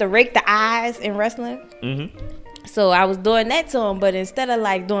how they used to rake the eyes in wrestling. Mm-hmm. So I was doing that to them, but instead of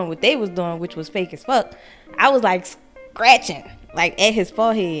like doing what they was doing, which was fake as fuck, I was like scratching like at his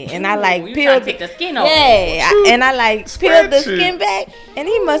forehead, and I like Ooh, you peeled tryna take the skin off. Yeah, and I like peeled the Scratch it. skin back, and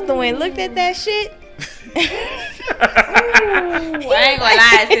he must have went looked at that shit I ain't gonna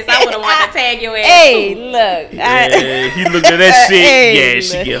lie, sis. I would have wanted to tag your ass. Hey, too. look. Yeah, he looked at that shit. Hey, Yeah,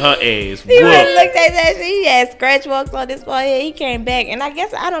 she get her ass He went and whooped. looked at that shit. He had scratch marks on his forehead. He came back, and I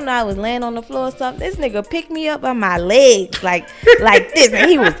guess I don't know. I was laying on the floor or something. This nigga picked me up by my legs, like this, and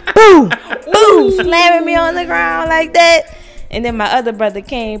he was boom, boom, slamming me on the ground like that. And then my other brother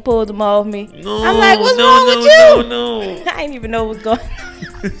came, pulled him off me. No, I'm like, what's no, wrong no, with you? No. I didn't even know what was going on.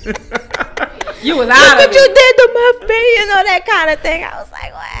 You was Look out of what you it. did to my face, you know, that kind of thing. I was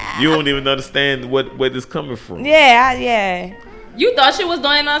like, wow. You don't even understand where this coming from. Yeah. You thought she was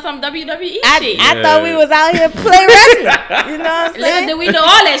doing on some WWE I shit. thought we was out here play wrestling. You know what I'm Little saying? did we know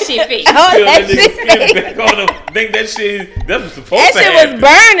all that shit fake. All Feel that nigga shit skin back on him. Think that shit, that was supposed That to shit happen. was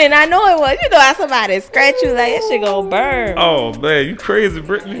burning. I know it was. You know how somebody scratch you like that shit gonna burn. Oh man, you crazy,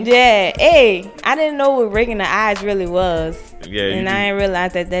 Brittany? Yeah. Hey, I didn't know what rigging the eyes really was. Yeah, you And I didn't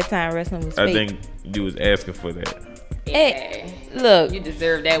realize at that time wrestling was I fake. think you was asking for that. Hey, look, You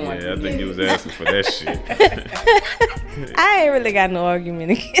deserve that one. Yeah, I think you was asking for that shit. I ain't really got no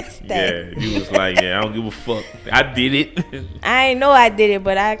argument against that. Yeah, you was like, yeah, I don't give a fuck. I did it. I ain't know I did it,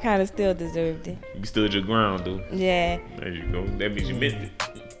 but I kind of still deserved it. You stood your ground, dude. Yeah. There you go. That means you meant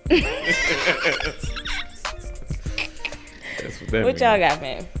it. That's what that What means. y'all got,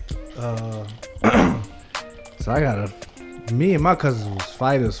 man? So I got me and my cousins was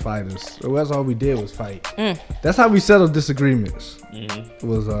fighters. So that's all we did was fight. That's how we settled disagreements. Mm-hmm.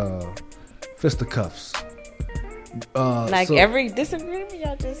 Was fisticuffs. Like so every disagreement,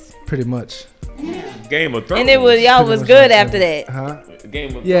 y'all just. pretty much. Game of Thrones. And it was y'all was Pretty much good like after that. Huh?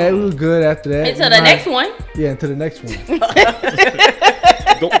 Game of Yeah, it Thrones. was good after that. Until the next one. Yeah, until the next one.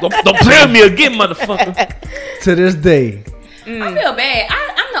 Don't play with me again, motherfucker. To this day, I feel bad.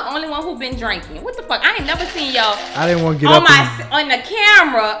 I'm the only one who been drinking. What the fuck? I ain't never seen y'all I didn't want to get on up. on the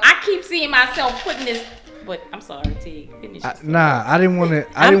camera. I keep seeing myself putting this. But I'm sorry, T. Finish. I didn't want to.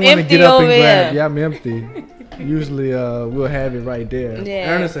 I I'm didn't want to empty get up and over grab. here. Yeah, I'm empty. Usually, we'll have it right there.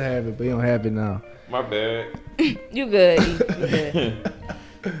 Yeah. Ernest will have it, but he don't have it now. My bad. You good. You good.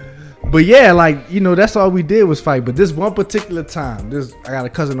 But yeah, like that's all we did was fight. But this one particular time, I got a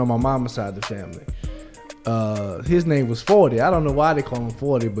cousin on my mama's side of the family. His name was 40. I don't know why they call him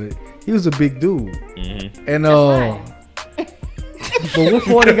 40, but he was a big dude. Mm-hmm. And but what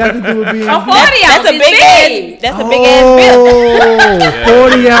 40 got to do with being? A 40 That's ounce a is big big. ass. That's a big ass bill.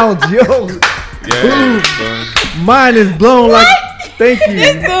 40 ounce, yo. Yeah, son. Mine is blown like. Thank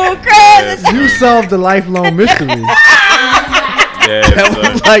This you. dude crazy. You solved the lifelong mystery. Yeah, That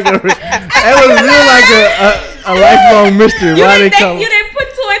son. was like that was real like a lifelong mystery. Why they come? You didn't put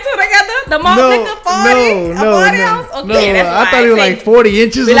two and two together? The malt No, liquor 40? no, a 40 ounce? Okay, that's I why thought it was say- like 40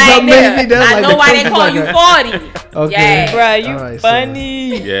 inches Be or like, something. nigga, Maybe that's I like know the why they closest call I you got. 40. Okay. Yeah. Bruh, you All right, so-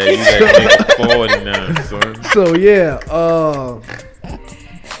 funny. Yeah, you got 40 now, son. So yeah,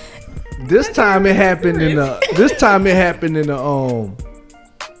 this time it happened in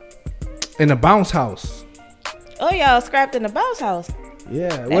the bounce house. Oh, y'all scrapped in the bounce house. Yeah,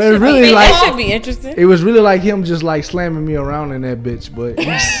 That well, it should really be, like that should be interesting. it was really like him just like slamming me around in that bitch. But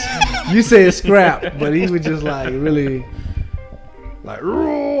you said scrap, but he was just like really like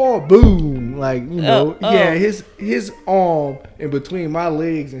roar, boom, like yeah, his arm in between my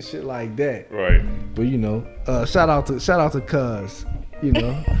legs and shit like that. Right. But shout out to Cuz,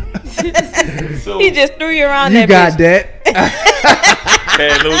 So, He just threw you around you that got bitch. that.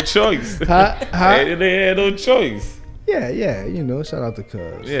 had no choice. Huh? They had no choice. Yeah, shout out to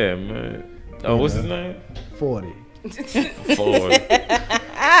Cuz. Yeah, man. Oh, what's his name? 40. 40.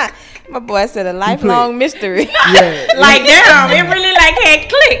 My boy said a lifelong mystery. Yeah. Like, damn, it really like had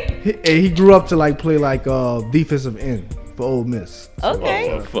clicked. He grew up to like play like defensive end for Ole Miss. Okay.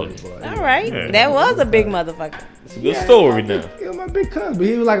 Oh, fuck. All right. Yeah. That was a big motherfucker. It's a good story now. He was my big cousin, but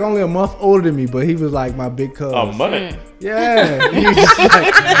he was like only a month older than me, but he was like my big cousin. Oh, man. Yeah. He was just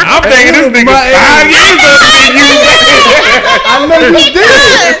like, I'm thinking this nigga my 5 years older than you. I know you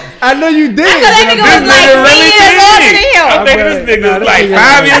did. I know you did. That nigga was like 10 years older than him. I'm thinking this nigga Nah, this like nigga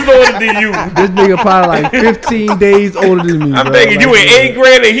 5 years older than you. This nigga probably like 15 days older than me. I'm bro. thinking you Like, in 8th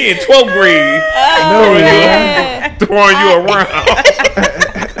grade and he in 12th grade. No, Yeah. Throwing you around.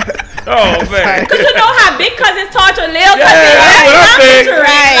 Oh, man. Cause you know how big cousins taught your little Yeah, cousins. that's what I'm saying.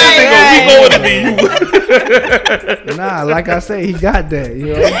 This nigga weak older than you. Nah, like I say, he got that.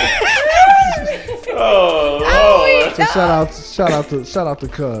 Oh, So shout out to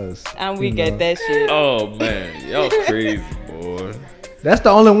Cuz. I'm weak at that shit. oh man, y'all crazy, boy. That's the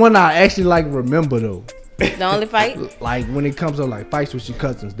only one I actually like remember though. The only fight? Like when it comes to like fights with your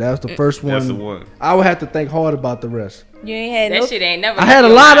cousins, that was the first one. That's the one. I would have to think hard about the rest. You ain't had That no. shit ain't never. I had a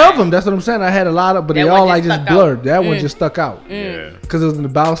lot of them. That's what I'm saying. I had a lot of, but That they one all just like just stuck out. blurred. That one just stuck out Yeah. because it was in the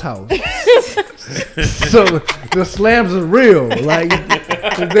Bow's house. So the slams are real. Like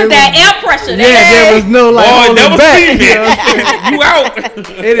That air pressure. there was no like Boy, holding that was back. steaming. You know what I'm saying? You out.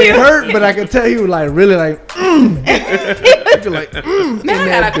 It didn't hurt, but I could tell you like really like. I feel like Man, I in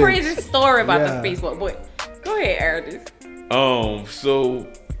that got a bitch. crazy story about Yeah. the spacewalk. But go ahead, Erdis.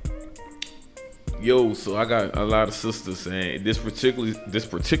 So I got a lot of sisters, and this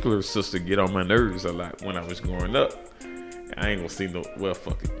particular sister get on my nerves a lot when I was growing up. I ain't gonna see no, well,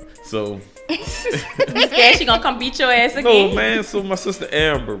 fuck it. So You scared she gonna come beat your ass again? no, man. So my sister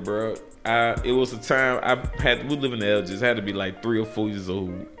Amber, bro. It was a time we live in the Elgins. Had to be like 3 or 4 years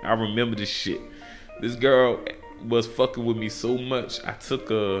old. I remember this shit. This girl was fucking with me so much. I took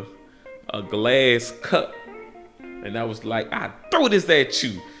a glass cup, and I was like, I throw this at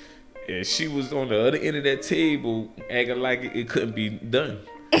you. And she was on the other end of that table acting like it couldn't be done.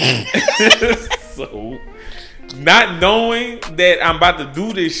 So, not knowing that I'm about to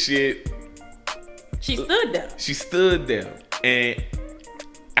do this shit, She stood there. she stood there. And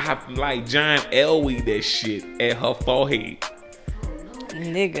I like John Elway that shit at her forehead.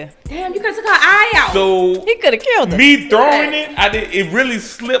 Nigga. Damn, you could have took her eye out. So, He could have killed her. me throwing it really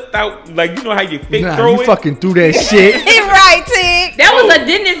slipped out. Like, you know how you fake Nah, throw you it? fucking threw that shit. Right, Tig. That was a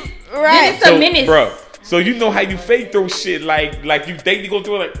Dennis. Right. Dennis a menace. Bro, so you know how you fake throw shit like you think you gonna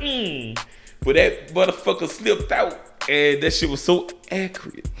throw it like but that motherfucker slipped out and that shit was so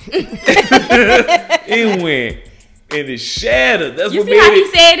accurate. It went and it shattered. That's You what see made how he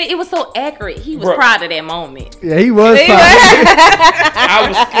it. said it? It was so accurate. He was Bro. proud of that moment. Yeah, he was. He Probably. I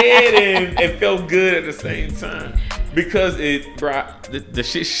was scared and felt good at the same time because the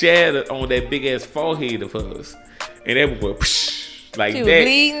shit shattered on that big ass forehead of hers, and that went psh, like She was that.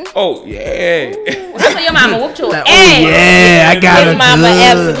 bleeding? Oh yeah. That's what your mama whooped your Like, ass. oh yeah, I got His it. mama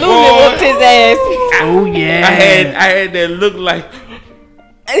absolutely Boy. whooped his ass. Oh yeah. I had that look like.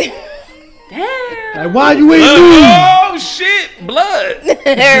 Damn. Like, why you ain't lose? Oh shit, blood.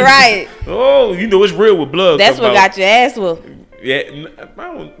 Right. Oh, you know it's real with blood. That's come what out. got your ass whooped. Yeah,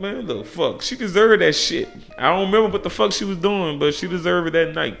 man, look, fuck. She deserved that shit. I don't remember what the fuck she was doing, but she deserved it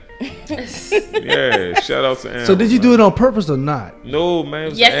that night. Yeah, shout out to Amber. So did you do it on purpose or not? No, man. It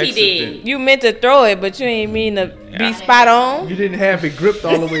was Yes, an he accident. did. You meant to throw it, but you ain't mean to be spot on. You didn't have it gripped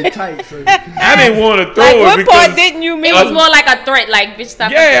all the way tight. So I didn't want to throw Like, it what because part didn't you It mean? was more like a threat, like bitch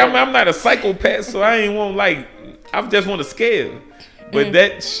stop. yeah, I'm not a psychopath, so I ain't want I just want to scare. But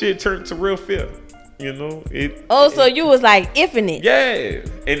that shit turned to real fear. You know it. Oh, so you was like ifing it. Yeah,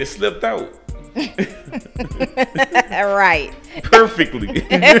 and it slipped out Right. perfectly to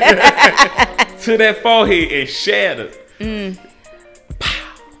that forehead and shattered. Ooh,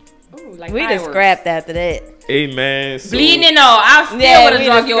 like We just fireworks. scrapped after that. Hey man, so, Bleeding and all. I still would have we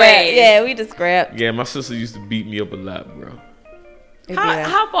drunk just your scrapped. ass. Yeah, we just scrapped. Yeah, my sister used to beat me up a lot, bro.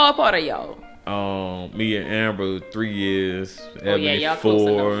 How far apart are y'all? Me and Amber 3 years. Oh, yeah, Ebony y'all close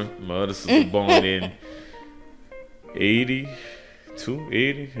 4. My other sister born in 80,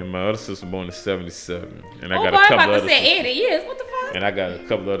 and my other sister born in 77. And I Oh, got boy, a I'm couple about to other say sisters. 80 years. What the fuck? And I got a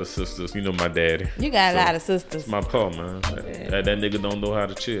couple other sisters. You know my daddy. You got a So, lot of sisters. It's my pa, man. That nigga don't know how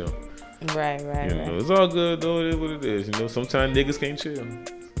to chill. Right. You know, it's all good though. It is what it is. You know, sometimes niggas can't chill.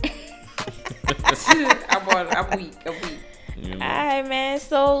 I'm weak. You know? Alright, man.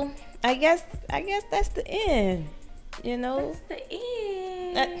 So I guess that's the end. You know, That's the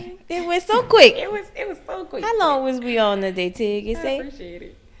end. it went so quick. It was so quick. How long was we on the day, Tig? You I say? appreciate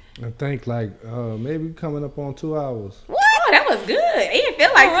it. I think like maybe coming up on 2 hours. Oh, that was good. It didn't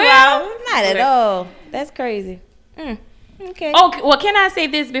feel like 2 For real? hours. Not at all. That's crazy. Okay. Oh, well, can I say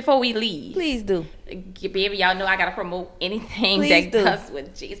this before we leave? Please do. Baby, y'all know I gotta promote anything Please that do. does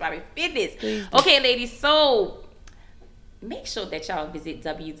with J's Bobby Fitness. Please do. Okay, ladies, so make sure that y'all visit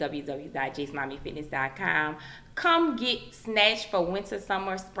www.jsmommyfitness.com. Come get snatched for winter,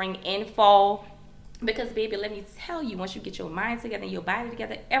 summer, spring, and fall. Because, baby, let me tell you, once you get your mind together and your body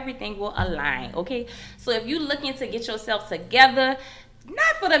together, everything will align, okay? So if you're looking to get yourself together,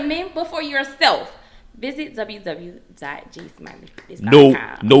 not for the men, but for yourself, visit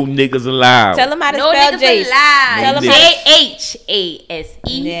www.jsmommyfitness.com. No niggas allowed. Tell them how to No spell niggas Jace. alive. Tell 'em how-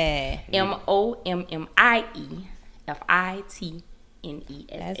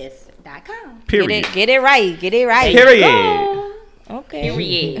 JHASEMOMMIEFITNESS.com. Period. Get it right. Get it right. Period. Go. Okay.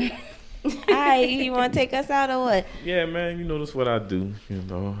 Period. Alright, you want to take us out or what? Yeah, man, you know that's what I do. You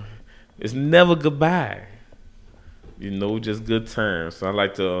know, it's never goodbye. You know, just good times. So I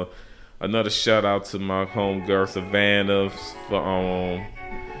like to Another shout out to my homegirl Savannah for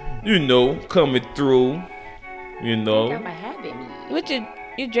coming through. You know. What you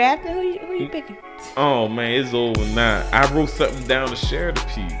drafting? Who you picking? Oh man, it's over now. I wrote something down to share to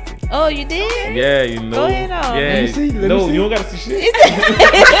people. Oh, you did? Yeah, you know. Go ahead on. Yeah. Let me see. You don't gotta see shit. You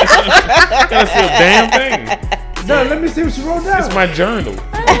gotta see a damn thing. No, let me see what you wrote down. It's my journal.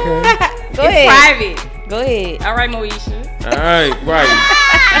 Okay. Go It's ahead. private. Go ahead. All right, Moesha. All right, right.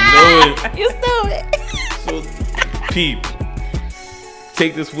 You know it. You stupid. So, people,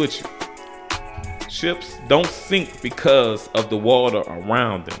 take this with you. Ships don't sink because of the water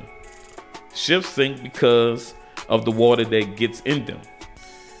around them. Ships sink because of the water that gets in them.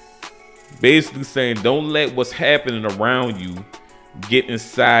 Basically saying, don't let what's happening around you get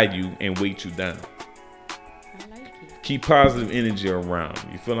inside you and weight you down. Keep positive energy around.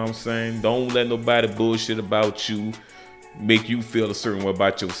 You feel what I'm saying? Don't let nobody bullshit about you, make you feel a certain way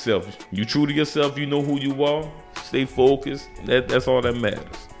about yourself. You true to yourself, you know who you are. Stay focused. That's all that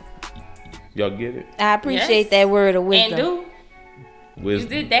matters. Y'all get it? I appreciate that word of wisdom. And do. You Wisdom.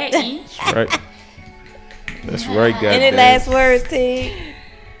 did that, E. That's right. That's right, guys. Any last words, Tig?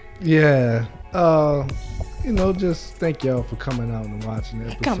 Yeah. Just thank y'all for coming out and watching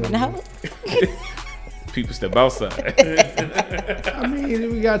the episode. Coming out. People step outside. I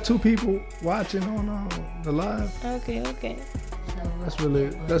mean, we got 2 people watching on the live. Okay. That's really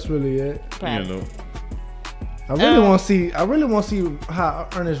it. You know. I really want to see how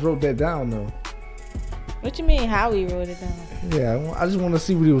Ernest wrote that down though. What you mean? How he wrote it down? Yeah, I just want to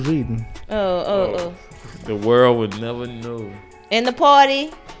see what he was reading. Oh. The world would never know. In the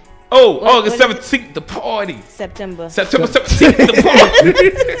party. August 17th, the party. September 17th, the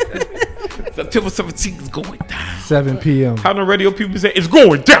party. September 17th is going down. 7 p.m. How the radio people say it's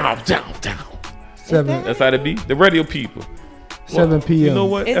going down. 7. That's how it be. The radio people. 7 p.m. You know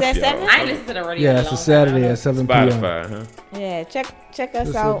what? Is that F y'all. 7? I ain't listen to the radio. Yeah, it's a Saturday at 7 p.m. Spotify, huh? Yeah, check us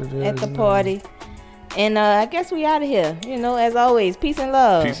Just out look at at the that, party. And I guess we out of here. As always, peace and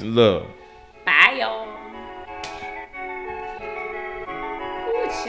love. Peace and love. Bye, y'all.